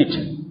and feet.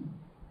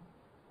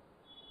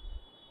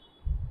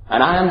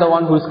 And I am the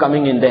one who is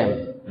coming in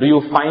them. Do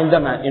you find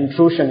them an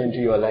intrusion into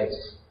your lives?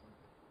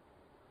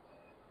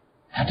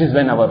 That is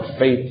when our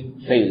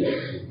faith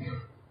fails.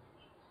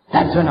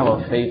 That's when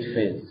our faith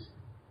fails.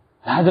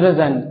 Lazarus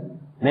and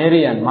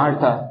Mary and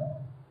Martha,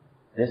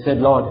 they said,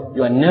 Lord,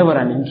 you are never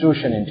an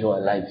intrusion into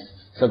our lives.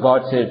 So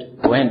God said,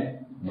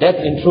 when death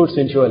intrudes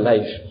into your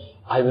life,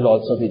 I will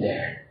also be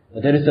there.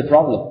 But there is a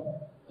problem.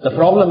 The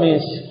problem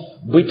is,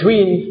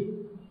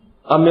 between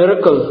a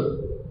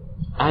miracle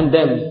and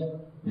them,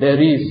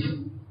 there is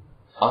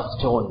a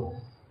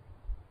stone.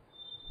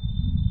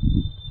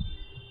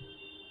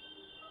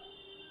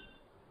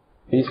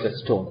 There is a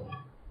stone.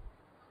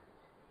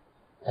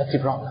 That's the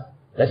problem.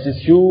 That's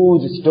this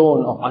huge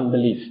stone of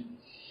unbelief.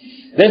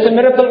 There's a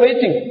miracle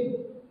waiting.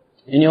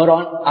 In your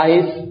own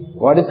eyes,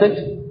 what is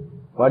it?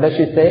 What does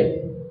she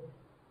say?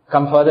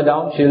 Come further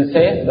down. She will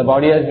say, the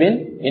body has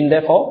been in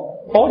there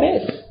for 4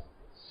 days.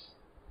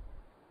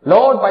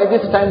 Lord, by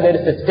this time there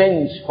is a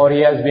stench, for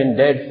he has been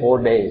dead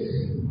 4 days.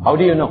 How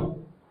do you know?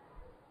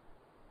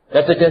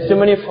 That's a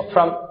testimony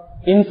from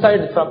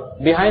inside,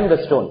 from behind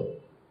the stone.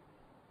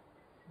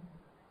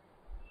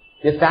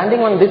 You're standing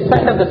on this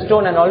side of the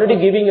stone and already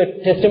giving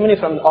a testimony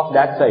from off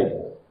that side.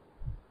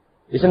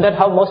 Isn't that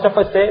how most of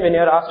us say when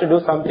you're asked to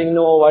do something?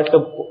 No, what's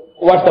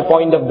the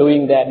point of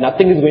doing that?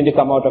 Nothing is going to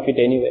come out of it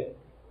anyway.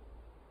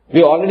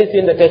 We already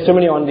seen the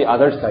testimony on the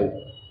other side.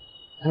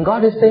 And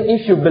God is saying,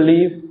 if you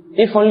believe,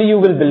 if only you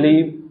will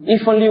believe,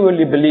 if only you will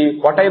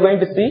believe, what are you going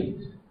to see?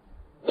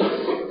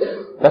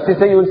 Does he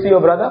say you will see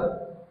your brother?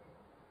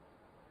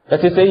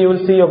 Does he say you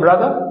will see your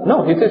brother?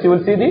 No, he says you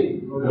will see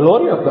the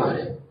glory of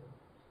God.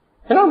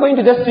 You're not going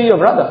to just see your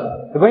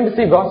brother. You're going to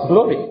see God's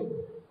glory.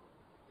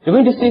 You're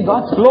going to see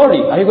God's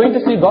glory. Are you going to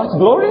see God's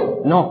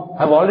glory? No.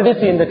 I've already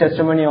seen the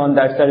testimony on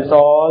that side. It's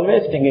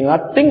always thinking,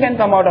 nothing can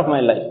come out of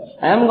my life.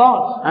 I am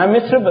gone. I am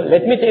miserable.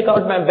 Let me take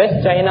out my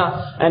best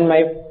china and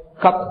my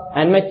cup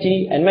and my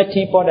tea and my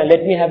teapot and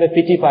let me have a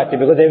pity party,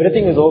 because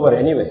everything is over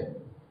anyway.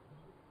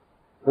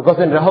 Because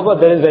in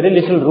Rehoboth there is very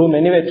little room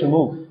anyway to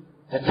move.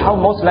 That's how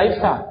most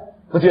lives are.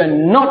 But we are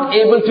not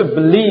able to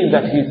believe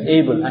that He is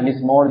able and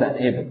is more than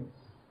able.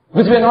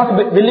 Because we are not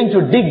willing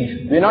to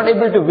dig. We are not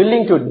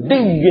willing to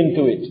dig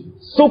into it.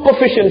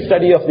 Superficial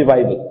study of the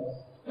Bible.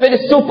 Very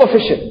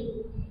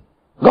superficial.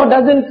 God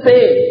doesn't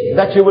say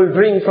that you will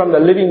drink from the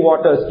living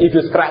waters if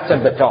you scratch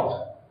at the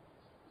top.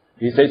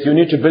 He says you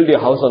need to build your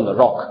house on the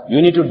rock.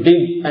 You need to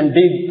dig and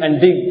dig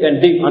and dig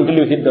and dig until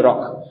you hit the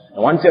rock.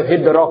 And once you have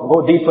hit the rock,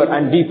 go deeper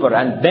and deeper.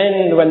 And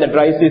then when the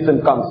dry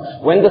season comes,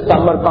 when the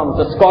summer comes,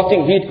 the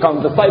scorching heat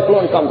comes, the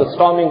cyclone comes, the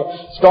storm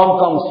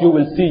comes, you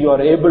will see you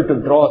are able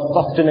to draw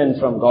sustenance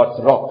from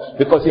God's rock.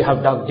 Because you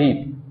have dug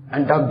deep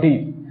and dug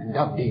deep and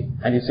dug deep.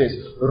 And He says,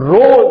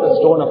 roll the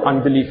stone of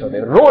unbelief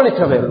away. Roll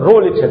it away.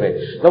 Roll it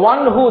away. The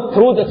one who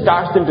threw the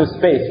stars into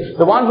space.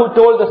 The one who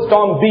told the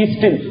storm, be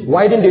still.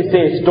 Why didn't He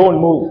say, stone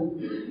move?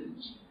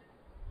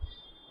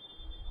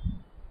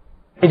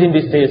 Why didn't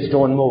He say,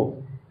 stone move?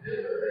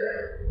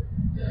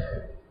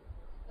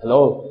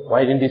 Hello?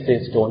 Why didn't he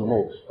say stone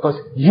move?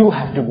 Because you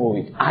have to move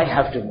it. I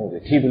have to move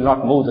it. He will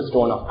not move the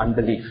stone of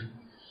unbelief.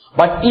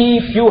 But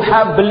if you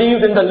have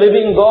believed in the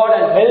living God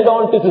and held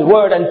on to His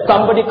word, and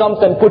somebody comes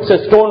and puts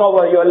a stone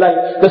over your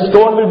life, the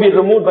stone will be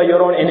removed by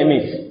your own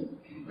enemies.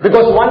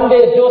 Because one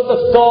day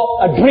Joseph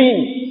saw a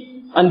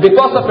dream, and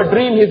because of a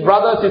dream his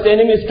brothers, his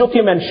enemies took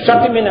him and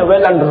shut him in a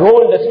well and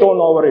rolled a stone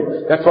over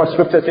it. That's what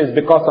scripture says,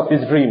 because of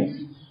his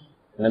dreams.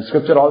 And then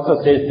scripture also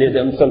says they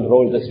themselves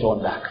rolled the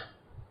stone back.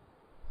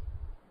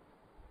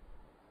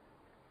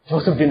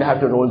 Joseph didn't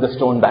have to roll the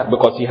stone back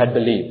because he had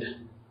believed.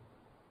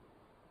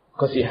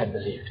 Because he had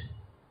believed.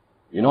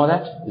 You know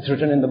that? It's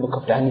written in the book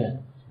of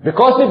Daniel.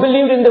 Because he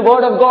believed in the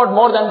word of God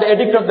more than the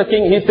edict of the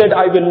king, he said,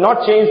 I will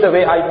not change the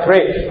way I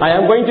pray. I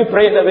am going to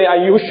pray the way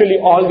I usually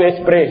always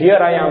pray. Here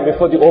I am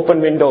before the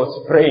open windows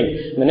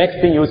praying. The next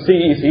thing you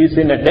see is he is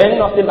in a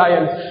den of the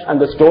lions and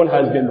the stone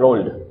has been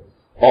rolled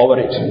over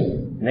it.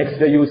 Next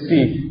day you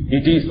see,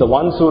 it is the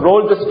ones who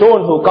rolled the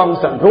stone who comes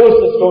and rolls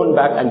the stone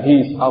back and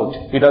he is out.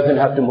 He doesn't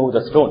have to move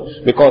the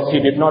stone because he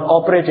did not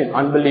operate in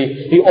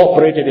unbelief. He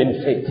operated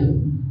in faith.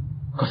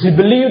 Because he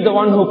believed the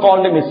one who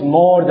called him is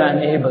more than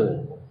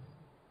able.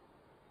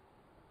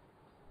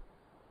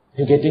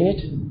 Are you getting it?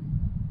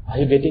 Are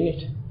you getting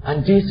it?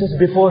 And Jesus,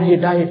 before he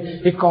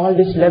died, he called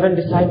his 11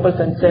 disciples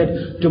and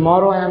said,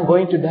 tomorrow I am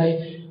going to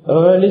die.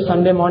 Early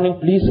Sunday morning,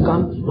 please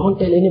come. Don't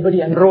tell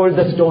anybody, and roll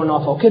the stone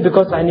off, okay?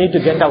 Because I need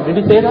to get out. Did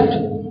he say that?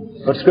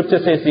 But scripture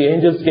says the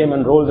angels came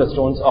and rolled the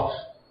stones off.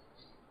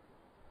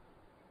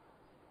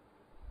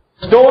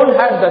 Stone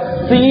had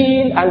the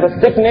seal and the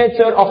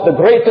signature of the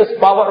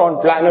greatest power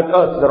on planet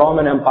Earth, the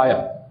Roman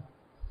Empire.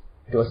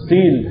 It was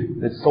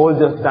sealed with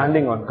soldiers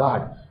standing on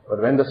guard.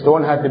 But when the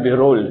stone had to be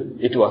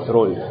rolled, it was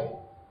rolled.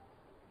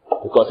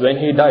 Because when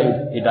he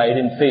died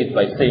in faith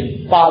by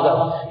saying,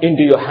 Father,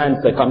 into your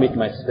hands I commit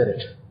my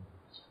spirit.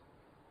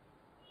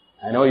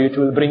 I know it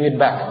will bring it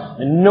back.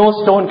 And no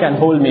stone can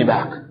hold me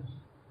back.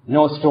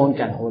 No stone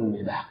can hold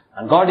me back.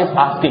 And God is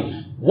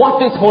asking,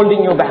 what is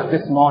holding you back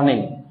this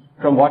morning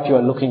from what you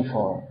are looking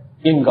for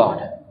in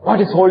God?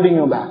 What is holding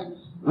you back?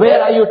 Where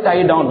are you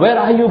tied down? Where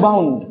are you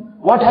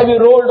bound? What have you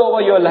rolled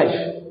over your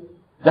life?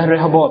 The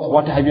Rehoboth,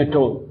 what have you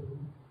told?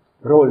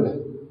 Rolled.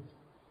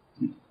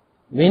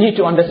 We need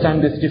to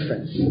understand this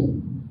difference.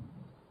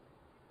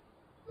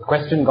 The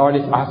question God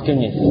is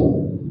asking is,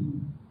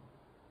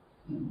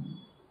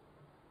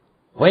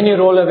 when you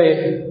roll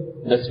away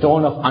the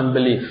stone of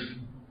unbelief,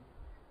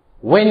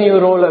 when you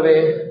roll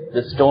away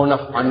the stone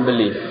of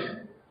unbelief,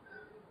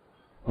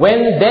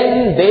 when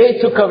then they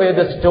took away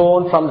the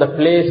stone from the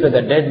place where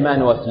the dead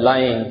man was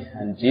lying,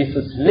 and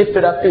Jesus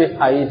lifted up his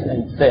eyes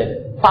and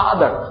said,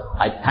 Father,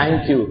 I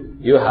thank you,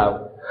 you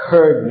have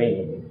heard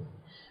me.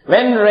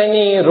 When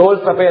Rennie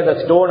rolls away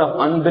the stone of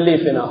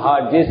unbelief in our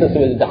heart, Jesus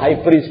will, the high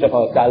priest of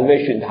our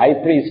salvation, the high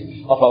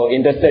priest of our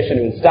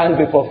intercession, will stand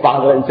before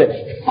Father and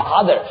say,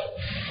 Father,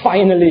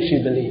 finally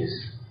she believes.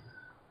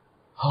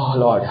 Oh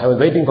Lord, I was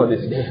waiting for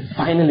this day.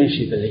 Finally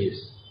she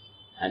believes.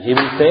 And he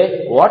will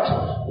say,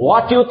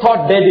 what you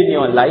thought dead in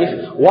your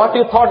life, what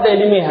you thought the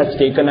enemy has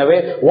taken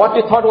away, what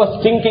you thought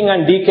was stinking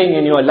and decaying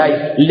in your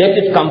life, let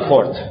it come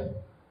forth.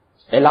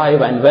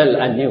 Alive and well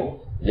and new.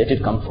 Let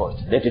it come forth.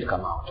 Let it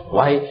come out.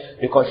 Why?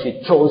 Because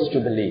she chose to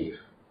believe.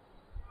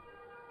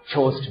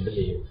 Chose to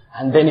believe.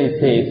 And then he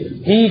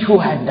says, he who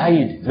had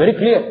died, very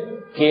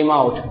clear, came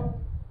out.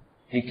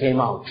 He came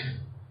out.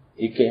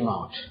 He came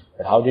out.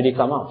 But how did he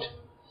come out?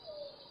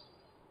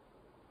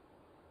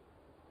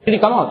 Did he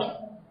come out?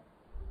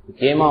 He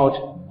came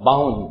out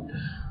bound.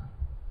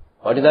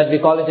 What is that we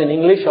call it in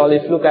English? All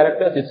these few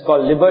characters. It's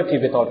called liberty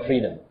without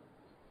freedom.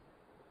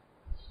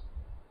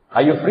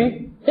 Are you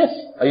free? Yes.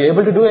 Are you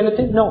able to do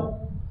anything? No.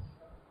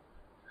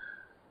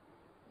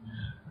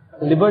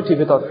 Liberty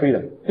without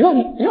freedom.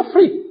 You're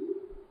free.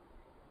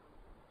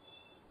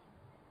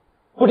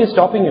 What is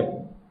stopping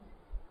you?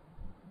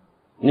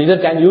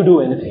 Neither can you do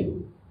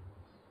anything.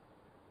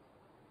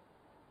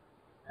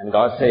 And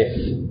God says,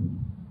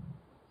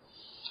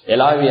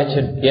 alive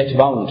yet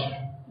bound.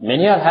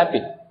 Many are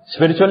happy.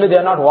 Spiritually they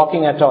are not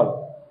walking at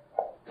all.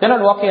 They are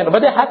not walking at all. But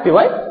they are happy.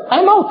 Why? I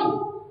am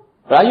out.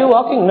 Are you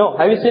walking? No.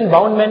 Have you seen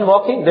bound men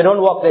walking? They don't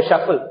walk, they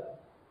shuffle.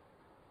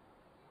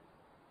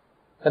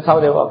 That's how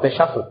they walk, they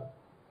shuffle.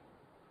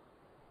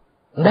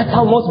 And that's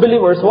how most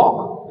believers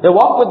walk. They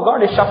walk with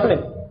God, is shuffling.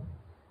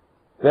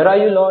 Where are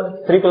you,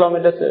 Lord? 3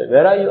 kilometers.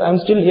 Where are you? I'm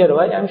still here.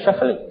 Why? I'm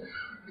shuffling.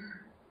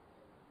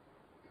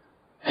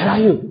 Where are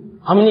you?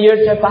 How many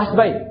years have passed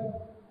by?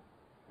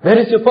 Where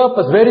is your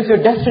purpose? Where is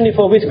your destiny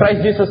for which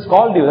Christ Jesus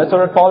called you? That's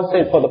what Paul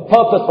says, for the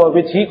purpose for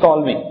which He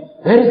called me.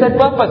 Where is that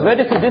purpose? Where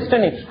is the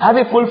destiny? Have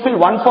you fulfilled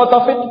 1/4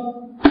 of it?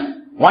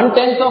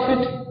 1/10 of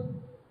it?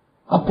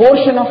 A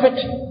portion of it?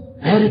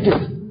 Where it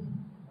is?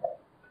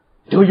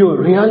 Do you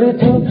really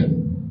think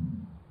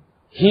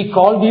He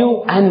called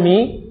you and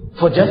me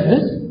for just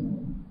this?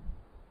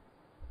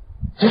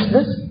 Just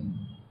this?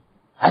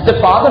 As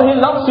a father, He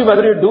loves you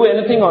whether you do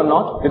anything or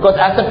not. Because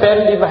as a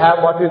parent, if I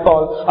have what we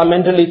call a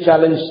mentally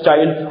challenged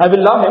child, I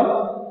will love him.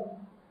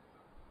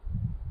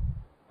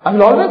 I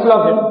will always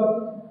love him.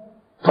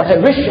 But I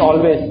wish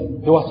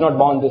always he was not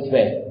born this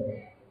way.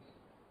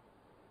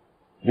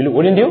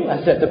 Wouldn't you,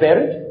 as a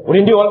parent?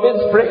 Wouldn't you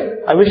always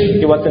pray? I wish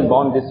he wasn't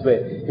born this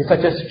way. He's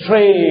such a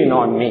strain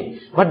on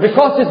me. But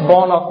because he's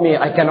born of me,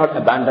 I cannot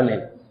abandon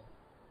him.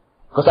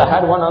 Because I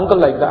had one uncle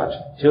like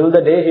that. Till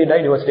the day he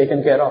died, he was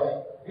taken care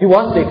of. He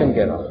was taken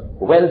care of.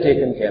 Well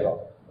taken care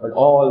of. But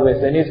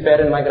always, when his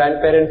parents, my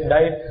grandparents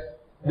died,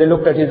 they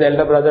looked at his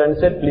elder brother and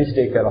said, please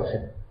take care of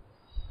him.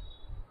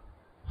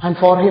 And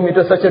for him, it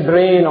was such a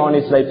drain on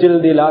his life. Till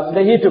the last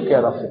day, he took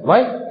care of him.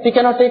 Why? He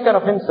cannot take care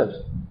of himself.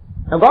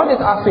 Now God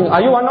is asking,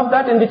 are you one of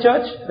that in the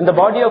church, in the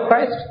body of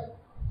Christ?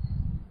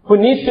 Who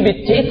needs to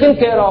be taken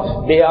care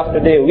of day after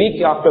day,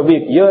 week after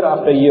week, year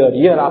after year,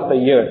 year after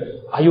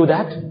year. Are you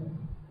that?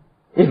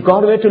 If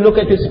God were to look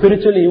at you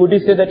spiritually, would He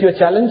say that you are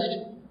challenged?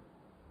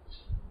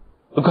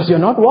 Because you are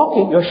not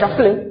walking, you are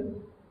shuffling.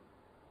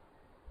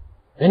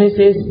 Then He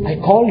says, I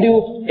called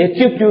you,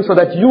 equipped you so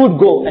that you would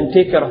go and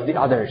take care of the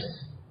others.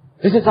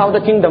 This is how the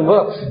kingdom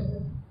works.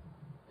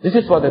 This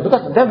is for them.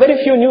 Because there are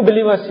very few new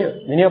believers here.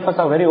 Many of us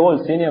are very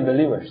old senior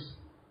believers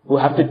who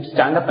have to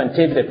stand up and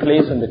take their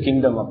place in the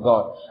kingdom of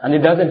God. And it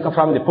doesn't come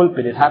from the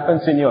pulpit. It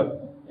happens in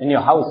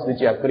your house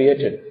which you have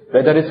created.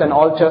 Where there is an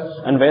altar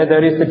and where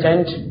there is a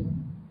tent.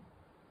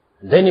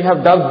 Then you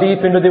have dug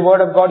deep into the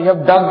Word of God. You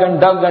have dug and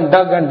dug and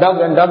dug and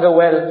dug and dug a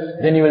well.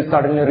 Then you will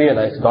suddenly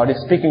realize God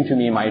is speaking to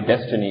me, my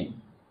destiny.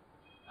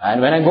 And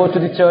when I go to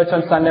the church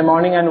on Sunday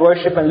morning and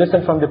worship and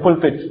listen from the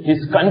pulpit,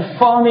 He's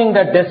confirming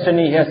that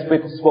destiny He has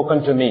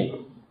spoken to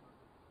me.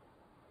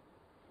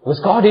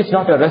 Because God is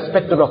not a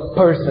respecter of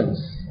persons.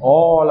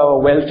 All our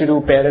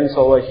well-to-do parents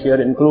over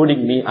here,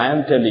 including me, I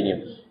am telling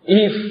you,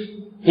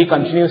 if He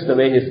continues the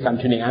way He is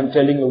continuing, I am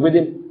telling you,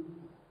 within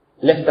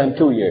less than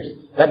 2 years,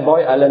 that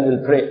boy Alan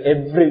will play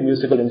every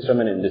musical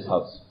instrument in this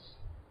house.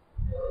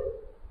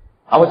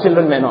 Our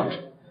children may not.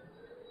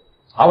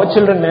 Our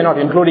children may not,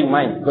 including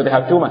mine, because they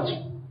have too much.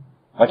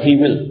 But he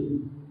will.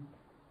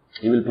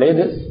 He will play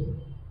this.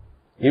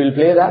 He will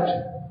play that.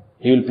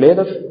 He will play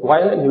the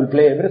violin. He will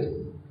play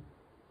everything.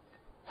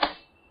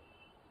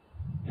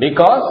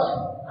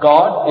 Because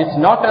God is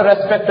not a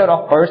respecter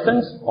of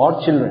persons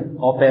or children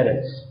or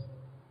parents.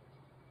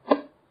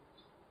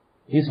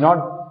 He's not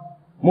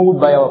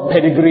moved by our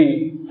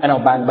pedigree and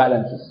our bank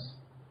balances.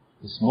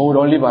 He's moved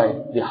only by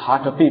the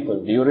heart of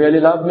people. Do you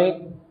really love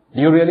me?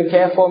 Do you really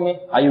care for me?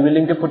 Are you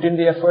willing to put in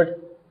the effort?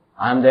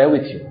 I am there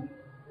with you.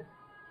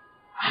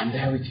 I am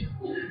there with you.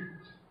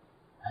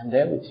 I am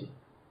there with you.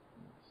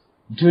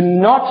 Do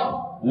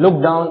not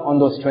look down on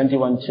those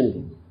 21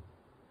 children.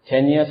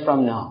 10 years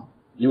from now,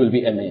 you will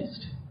be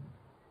amazed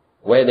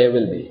where they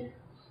will be.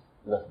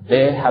 Because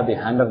they have the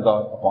hand of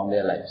God upon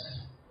their lives.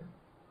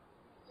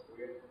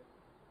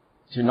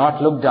 Do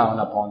not look down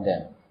upon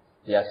them.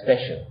 They are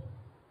special.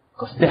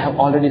 Because they have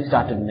already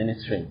started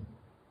ministering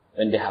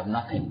when they have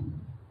nothing.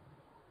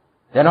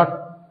 They are not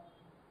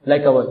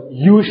like our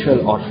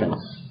usual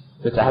orphans,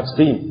 which I have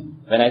seen.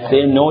 When I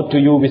say no to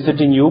you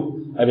visiting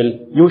you, I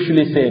will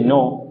usually say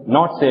no,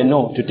 not say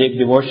no to take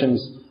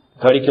devotions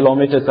 30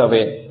 kilometers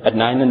away at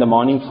 9 in the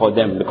morning for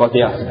them because they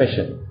are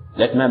special.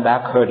 Let my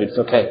back hurt, it's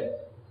okay.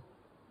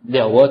 They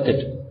are worth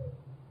it.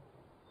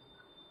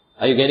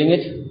 Are you getting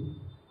it?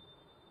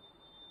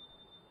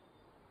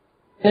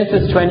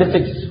 Genesis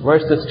 26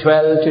 verses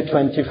 12 to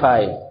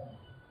 25.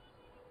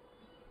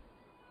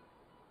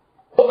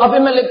 So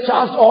Abimelech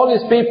charged all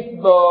his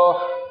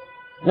people,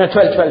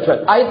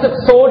 12. Isaac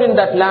sowed in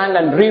that land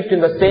and reaped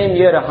in the same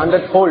year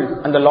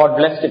 100-fold, and the Lord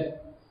blessed him.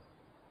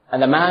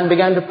 And the man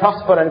began to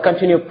prosper and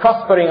continue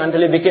prospering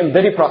until he became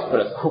very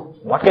prosperous.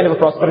 What kind of a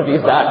prosperity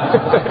is that?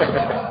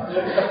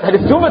 That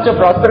is too much of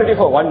prosperity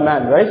for one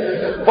man,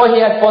 right? For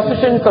he had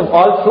possessions of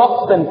all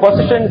flocks and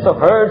possessions of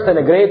herds and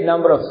a great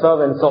number of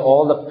servants, so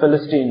all the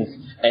Philistines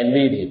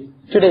envied him.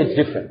 Today it's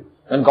different.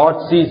 When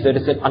God sees there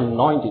is an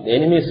anointing, the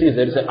enemy sees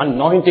there is an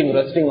anointing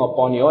resting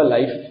upon your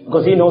life,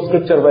 because he knows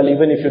scripture well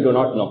even if you do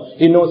not know.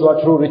 He knows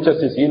what true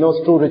riches is. He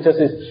knows true riches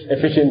is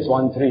Ephesians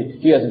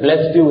 1:3. He has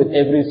blessed you with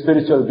every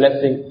spiritual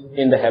blessing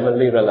in the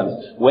heavenly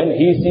realms. When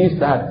he sees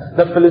that,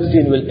 the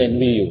Philistine will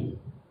envy you.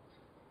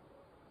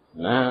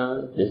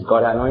 Man, he's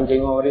got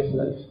anointing over his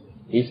life.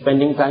 He's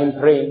spending time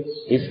praying.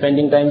 He's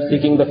spending time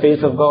seeking the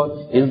face of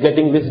God. He's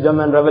getting wisdom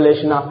and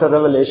revelation after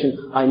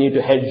revelation. I need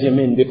to hedge him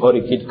in before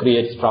it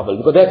creates trouble.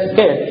 Because they're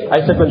scared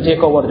Isaac will take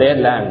over their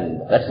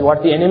land. That's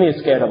what the enemy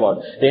is scared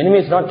about. The enemy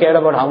is not scared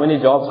about how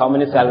many jobs, how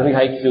many salary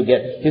hikes you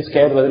get. He's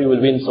scared whether you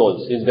will win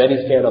souls. He's very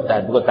scared of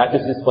that because that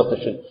is his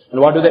possession. And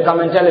what do they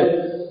come and tell him?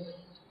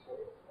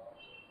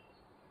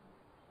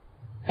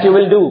 You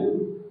will do.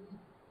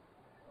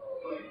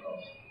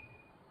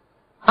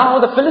 Now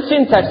the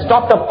Philistines had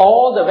stopped up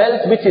all the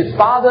wells which his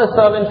father's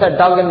servants had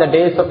dug in the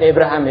days of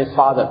Abraham his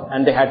father,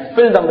 and they had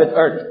filled them with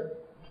earth.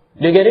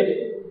 Do you get it?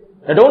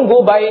 Now don't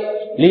go by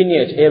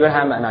lineage,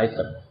 Abraham and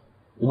Isaac.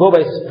 You go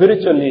by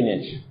spiritual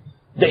lineage.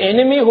 The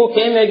enemy who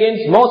came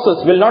against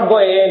Moses will not go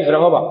against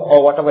Rehoboam,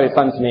 or whatever his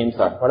sons' names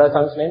are. What are his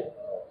sons' names?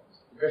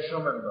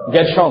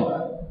 Gershom.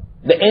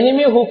 The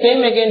enemy who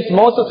came against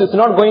Moses is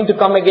not going to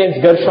come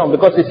against Gershom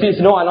because he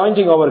sees no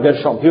anointing over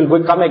Gershom. He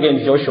will come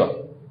against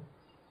Joshua.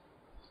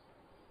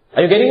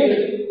 Are you getting it?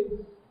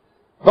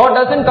 God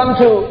doesn't come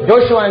to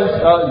Joshua and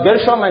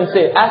Gershom and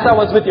say, as I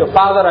was with your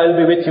father, I will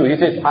be with you. He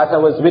says, as I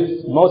was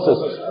with Moses,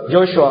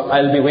 Joshua,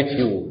 I will be with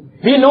you.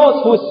 He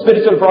knows whose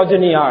spiritual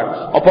progeny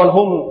are, upon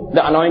whom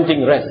the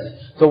anointing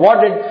rests. So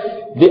what did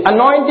the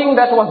anointing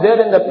that was there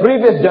in the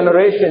previous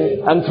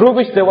generation and through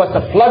which there was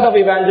a flood of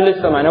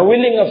evangelism and a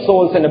winning of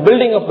souls and a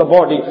building of the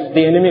body,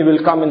 the enemy will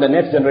come in the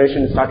next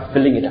generation and start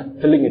filling it up,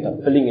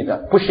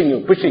 pushing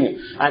you.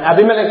 And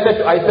Abimelech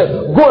said to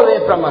Isaac, go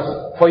away from us,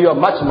 for you are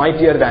much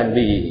mightier than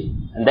we.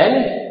 And then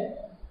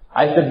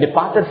Isaac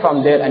departed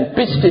from there and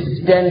pitched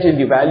his tent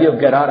in the valley of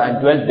Gerar and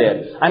dwelt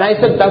there. And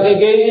Isaac dug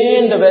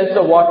again the wells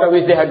of water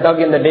which they had dug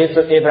in the days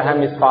of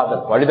Abraham his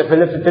father. What did the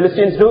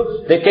Philistines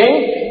do? They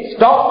came,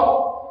 stopped.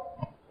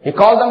 He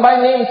called them by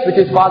names which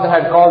his father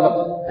had called them.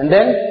 And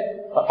then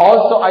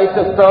also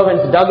Isaac's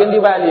servants dug in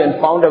the valley and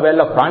found a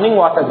well of running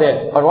water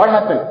there. But what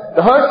happened?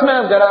 The herdsmen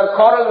of Gerar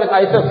quarreled with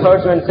Isaac's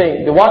herdsmen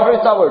saying, the water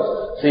is ours.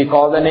 So he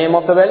called the name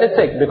of the well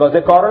Isaac because they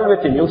quarreled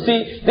with him. You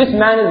see, this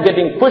man is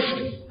getting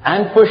pushed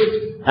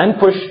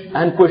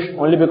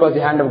only because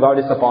the hand of God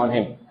is upon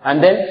him.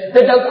 And then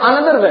they dug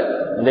another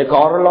well. And they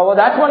quarreled over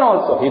that one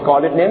also. He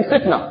called it name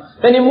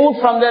Sitna. Then he moved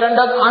from there and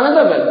dug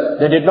another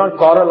well. They did not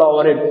quarrel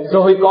over it.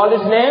 So he called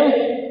its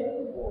name.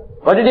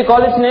 What did he call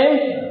its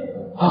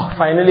name? Oh,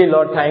 finally,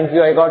 Lord, thank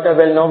you. I got a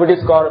well.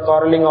 Nobody's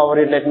quarreling over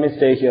it. Let me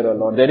stay here, oh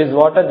Lord. There is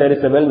water. There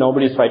is a well.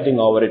 Nobody's fighting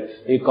over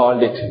it. He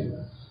called it.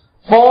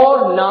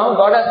 For now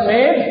God has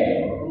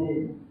made.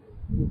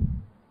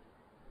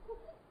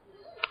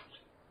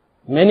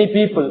 Many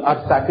people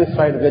are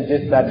satisfied with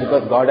just that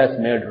because God has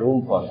made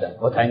room for them.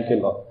 Oh, thank you,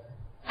 Lord.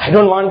 I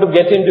don't want to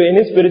get into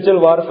any spiritual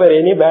warfare,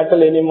 any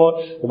battle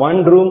anymore.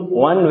 One room,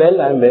 one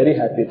well. I'm very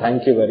happy.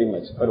 Thank you very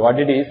much. But what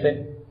did he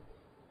say?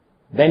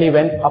 Then he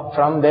went up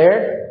from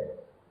there.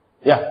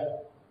 Yeah.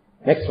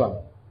 Next one.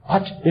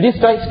 What? Did he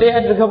stay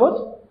at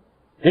Rehoboth?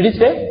 Did he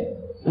stay?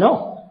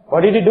 No.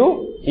 What did he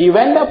do? He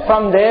went up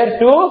from there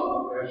to...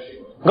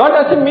 God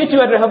doesn't meet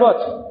you at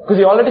Rehoboth. Because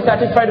you're already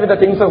satisfied with the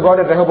things of God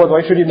at Rehoboth.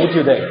 Why should he meet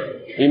you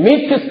there? He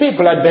meets his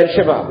people at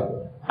Beersheba.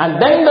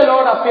 And then the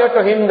Lord appeared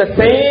to him the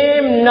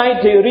same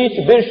night he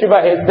reached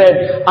Beersheba. He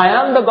said, I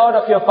am the God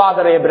of your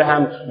father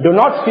Abraham. Do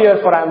not fear,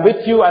 for I am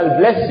with you. I will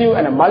bless you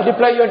and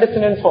multiply your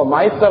descendants for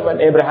my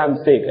servant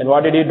Abraham's sake. And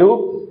what did he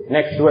do?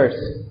 Next verse.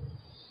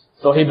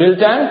 So he built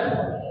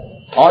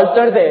an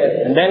altar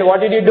there. And then what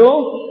did he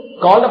do?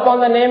 Called upon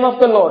the name of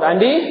the Lord.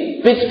 And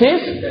he pitched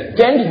his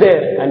tent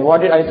there. And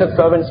what did Isaac's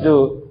servants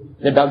do?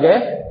 They dug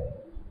a...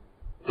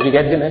 Did you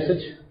get the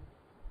message?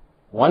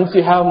 Once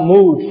you have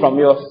moved from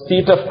your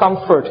seat of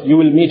comfort, you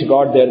will meet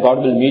God there. God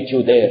will meet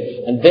you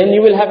there. And then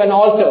you will have an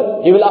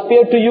altar. He will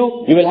appear to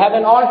you. You will have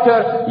an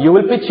altar. You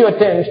will pitch your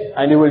tent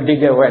and you will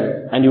dig a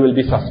well and you will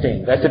be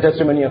sustained. That's the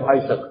testimony of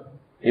Isaac.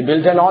 He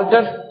built an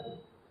altar,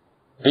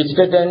 pitched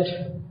a tent,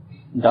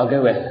 dug a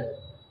well.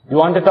 You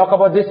want to talk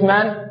about this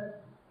man?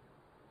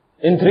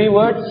 In 3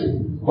 words,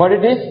 what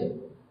it is?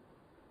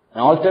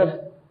 An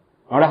altar,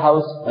 not a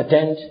house, a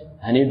tent,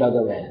 and he dug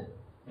a well.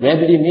 Where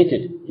did he meet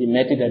it? He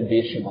met it at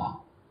Beersheba.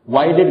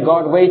 Why did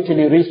God wait till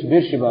he reached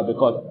Beersheba?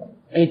 Because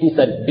it is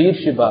at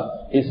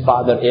Beersheba his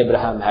father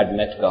Abraham had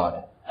met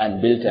God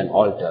and built an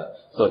altar.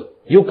 So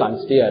you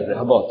can't stay at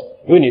Rehoboth.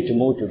 You need to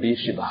move to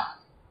Beersheba.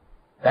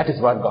 That is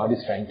what God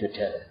is trying to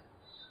tell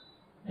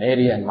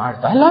Mary and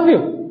Martha. I love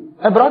you.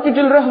 I brought you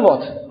till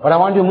Rehoboth. But I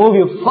want to move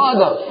you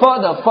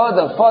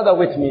further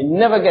with me.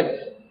 Never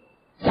get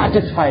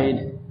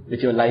satisfied with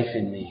your life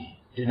in me.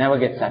 You never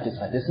get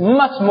satisfied. There's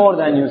much more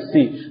than you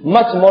see.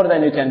 Much more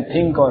than you can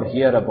think or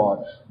hear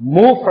about.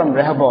 Move from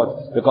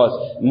Rehoboth because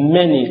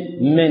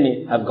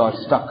many have got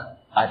stuck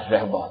at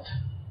Rehoboth.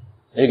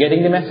 Are you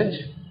getting the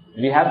message?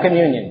 We have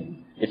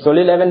communion. It's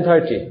only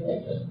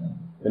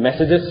 11:30. The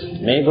messages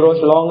may grow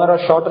longer or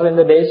shorter in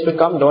the days to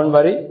come. Don't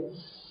worry.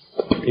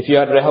 If you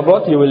are at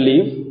Rehoboth, you will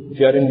leave. If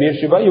you are in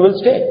Beersheba, you will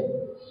stay.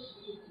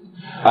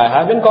 I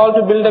have been called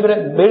to build a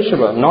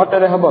Beersheba, not a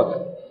Rehoboth.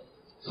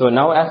 So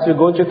now as we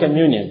go to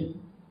communion,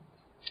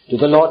 to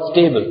the Lord's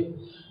table,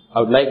 I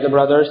would like the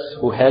brothers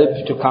who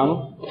helped to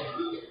come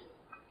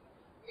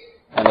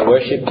and the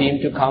worship team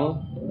to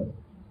come.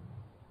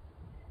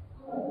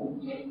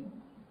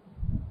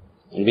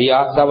 And we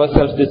ask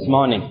ourselves this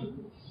morning,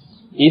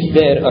 is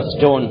there a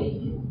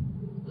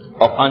stone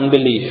of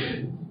unbelief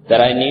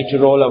that I need to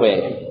roll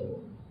away?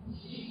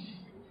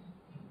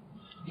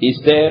 Is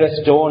there a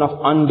stone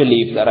of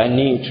unbelief that I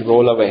need to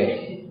roll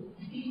away?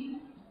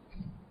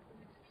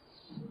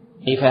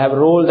 If I have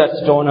rolled that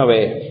stone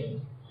away,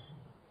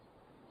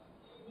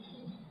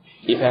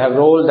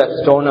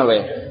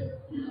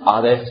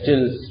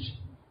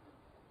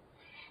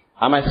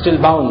 am I still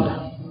bound?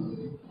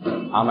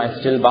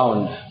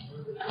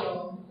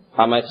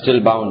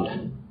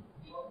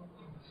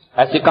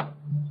 As we come,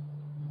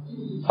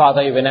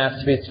 Father, even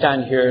as we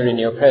stand here in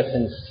your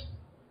presence,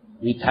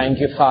 we thank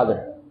you,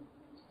 Father.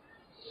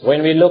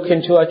 When we look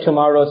into our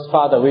tomorrows,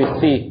 Father, we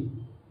see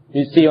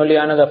We see only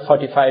another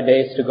 45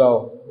 days to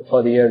go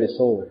before the year is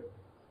over.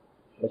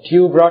 But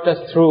you brought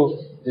us through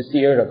this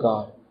year, O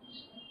God.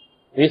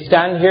 We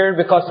stand here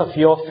because of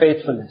your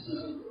faithfulness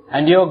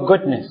and your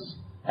goodness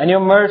and your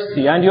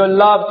mercy and your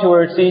love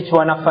towards each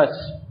one of us.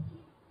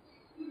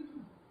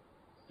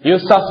 You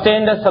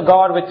sustained us, O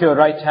God, with your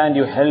right hand.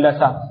 You held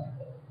us up.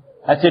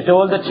 As you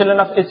told the children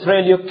of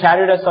Israel, you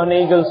carried us on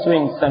eagle's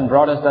wings and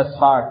brought us thus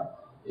far.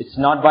 It's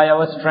not by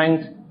our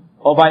strength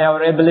or by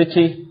our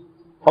ability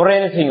or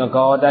anything, O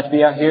God, that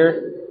we are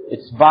here.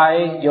 It's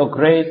by your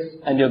grace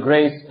and your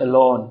grace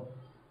alone.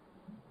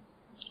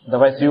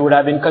 Otherwise we would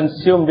have been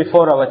consumed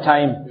before our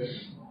time.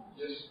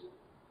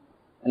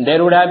 And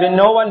there would have been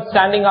no one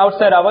standing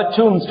outside our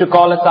tombs to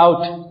call us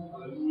out.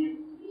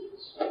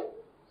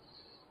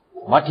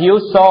 But you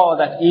saw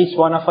that each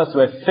one of us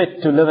were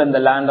fit to live in the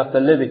land of the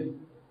living.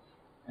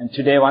 And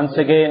today once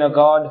again, O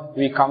God,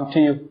 we come to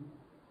you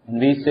and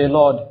we say,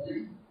 Lord,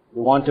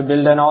 we want to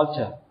build an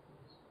altar.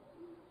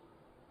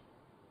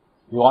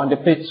 We want to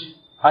pitch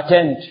a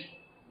tent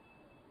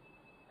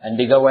and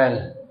dig a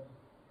well.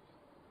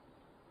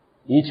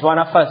 Each one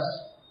of us,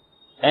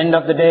 end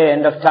of the day,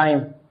 end of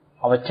time,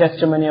 our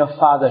testimony of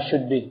Father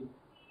should be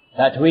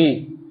that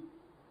we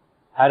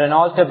had an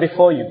altar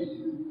before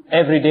you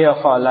every day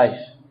of our life.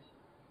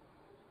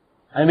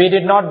 And we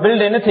did not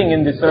build anything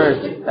in this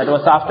earth that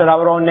was after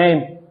our own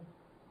name.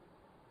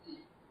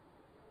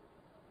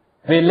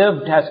 We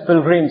lived as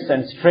pilgrims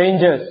and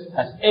strangers,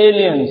 as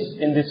aliens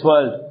in this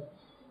world,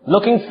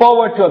 looking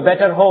forward to a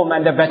better home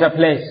and a better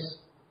place.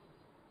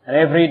 And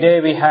every day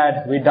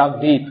we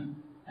dug deep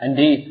and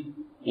deep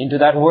into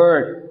that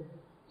word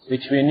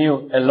which we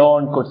knew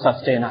alone could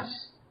sustain us.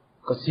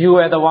 Because you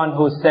are the one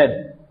who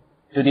said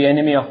to the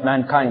enemy of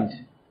mankind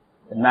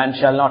that man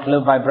shall not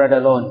live by bread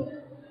alone,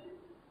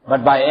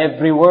 but by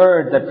every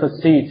word that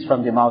proceeds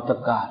from the mouth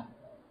of God.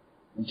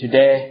 And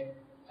today,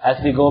 as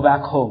we go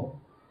back home,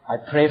 I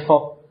pray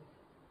for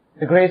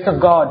the grace of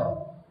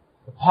God,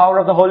 the power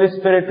of the Holy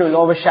Spirit will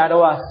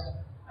overshadow us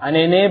and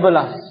enable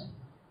us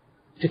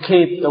to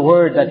keep the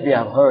word that we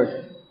have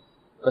heard.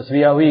 Because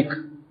we are weak,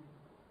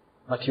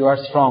 but you are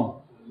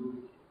strong.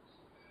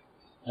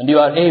 And you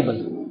are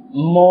able,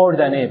 more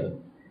than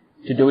able,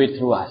 to do it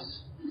through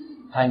us.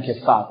 Thank you,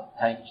 Father.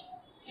 Thank you.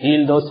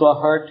 Heal those who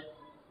are hurt.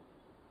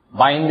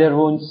 Bind their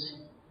wounds.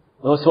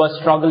 Those who are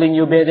struggling,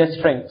 you bear their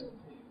strength.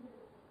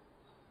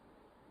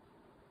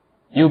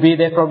 You be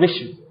their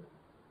provision.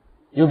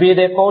 You be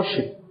their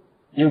portion.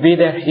 You be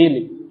their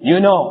healing. You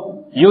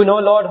know,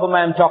 Lord, whom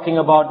I am talking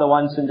about, the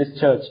ones in this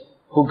church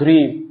who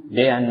grieve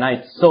day and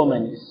night. So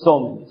many.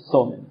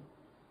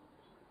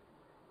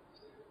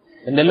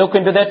 When they look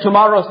into their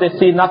tomorrows, they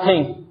see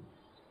nothing.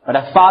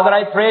 But Father,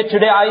 I pray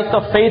today eyes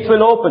of faith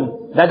will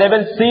open, that they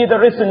will see the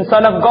risen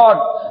Son of God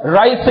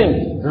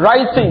rising,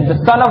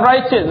 the Son of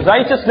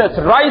righteousness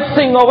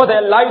rising over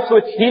their lives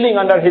with healing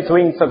under His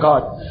wings, O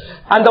God.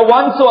 And the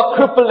ones who are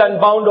crippled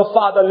and bound, O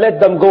Father, let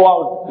them go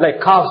out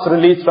like calves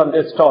released from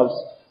their stalls,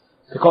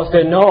 because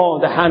they know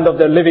the hand of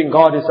the living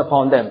God is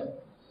upon them.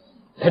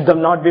 Let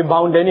them not be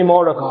bound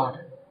anymore, O God.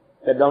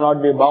 Let them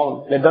not be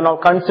bound. Let them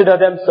not consider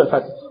themselves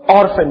as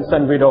orphans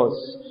and widows.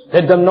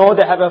 Let them know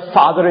they have a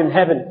Father in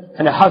heaven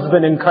and a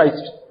husband in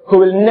Christ who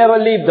will never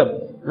leave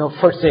them nor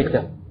forsake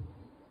them.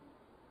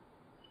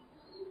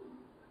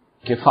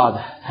 Okay,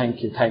 Father,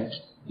 thank you.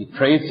 We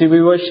praise you,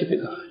 we worship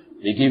you.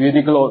 We give you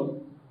the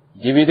glory.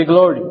 Give you the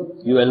glory.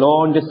 You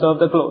alone deserve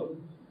the glory.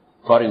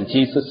 For in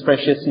Jesus'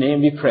 precious name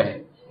we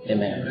pray.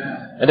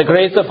 Amen. May the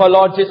grace of our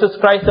Lord Jesus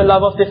Christ, the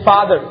love of the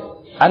Father,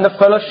 and the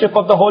fellowship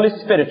of the Holy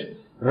Spirit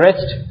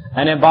rest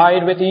and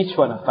abide with each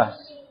one of us.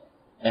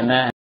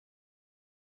 Amen.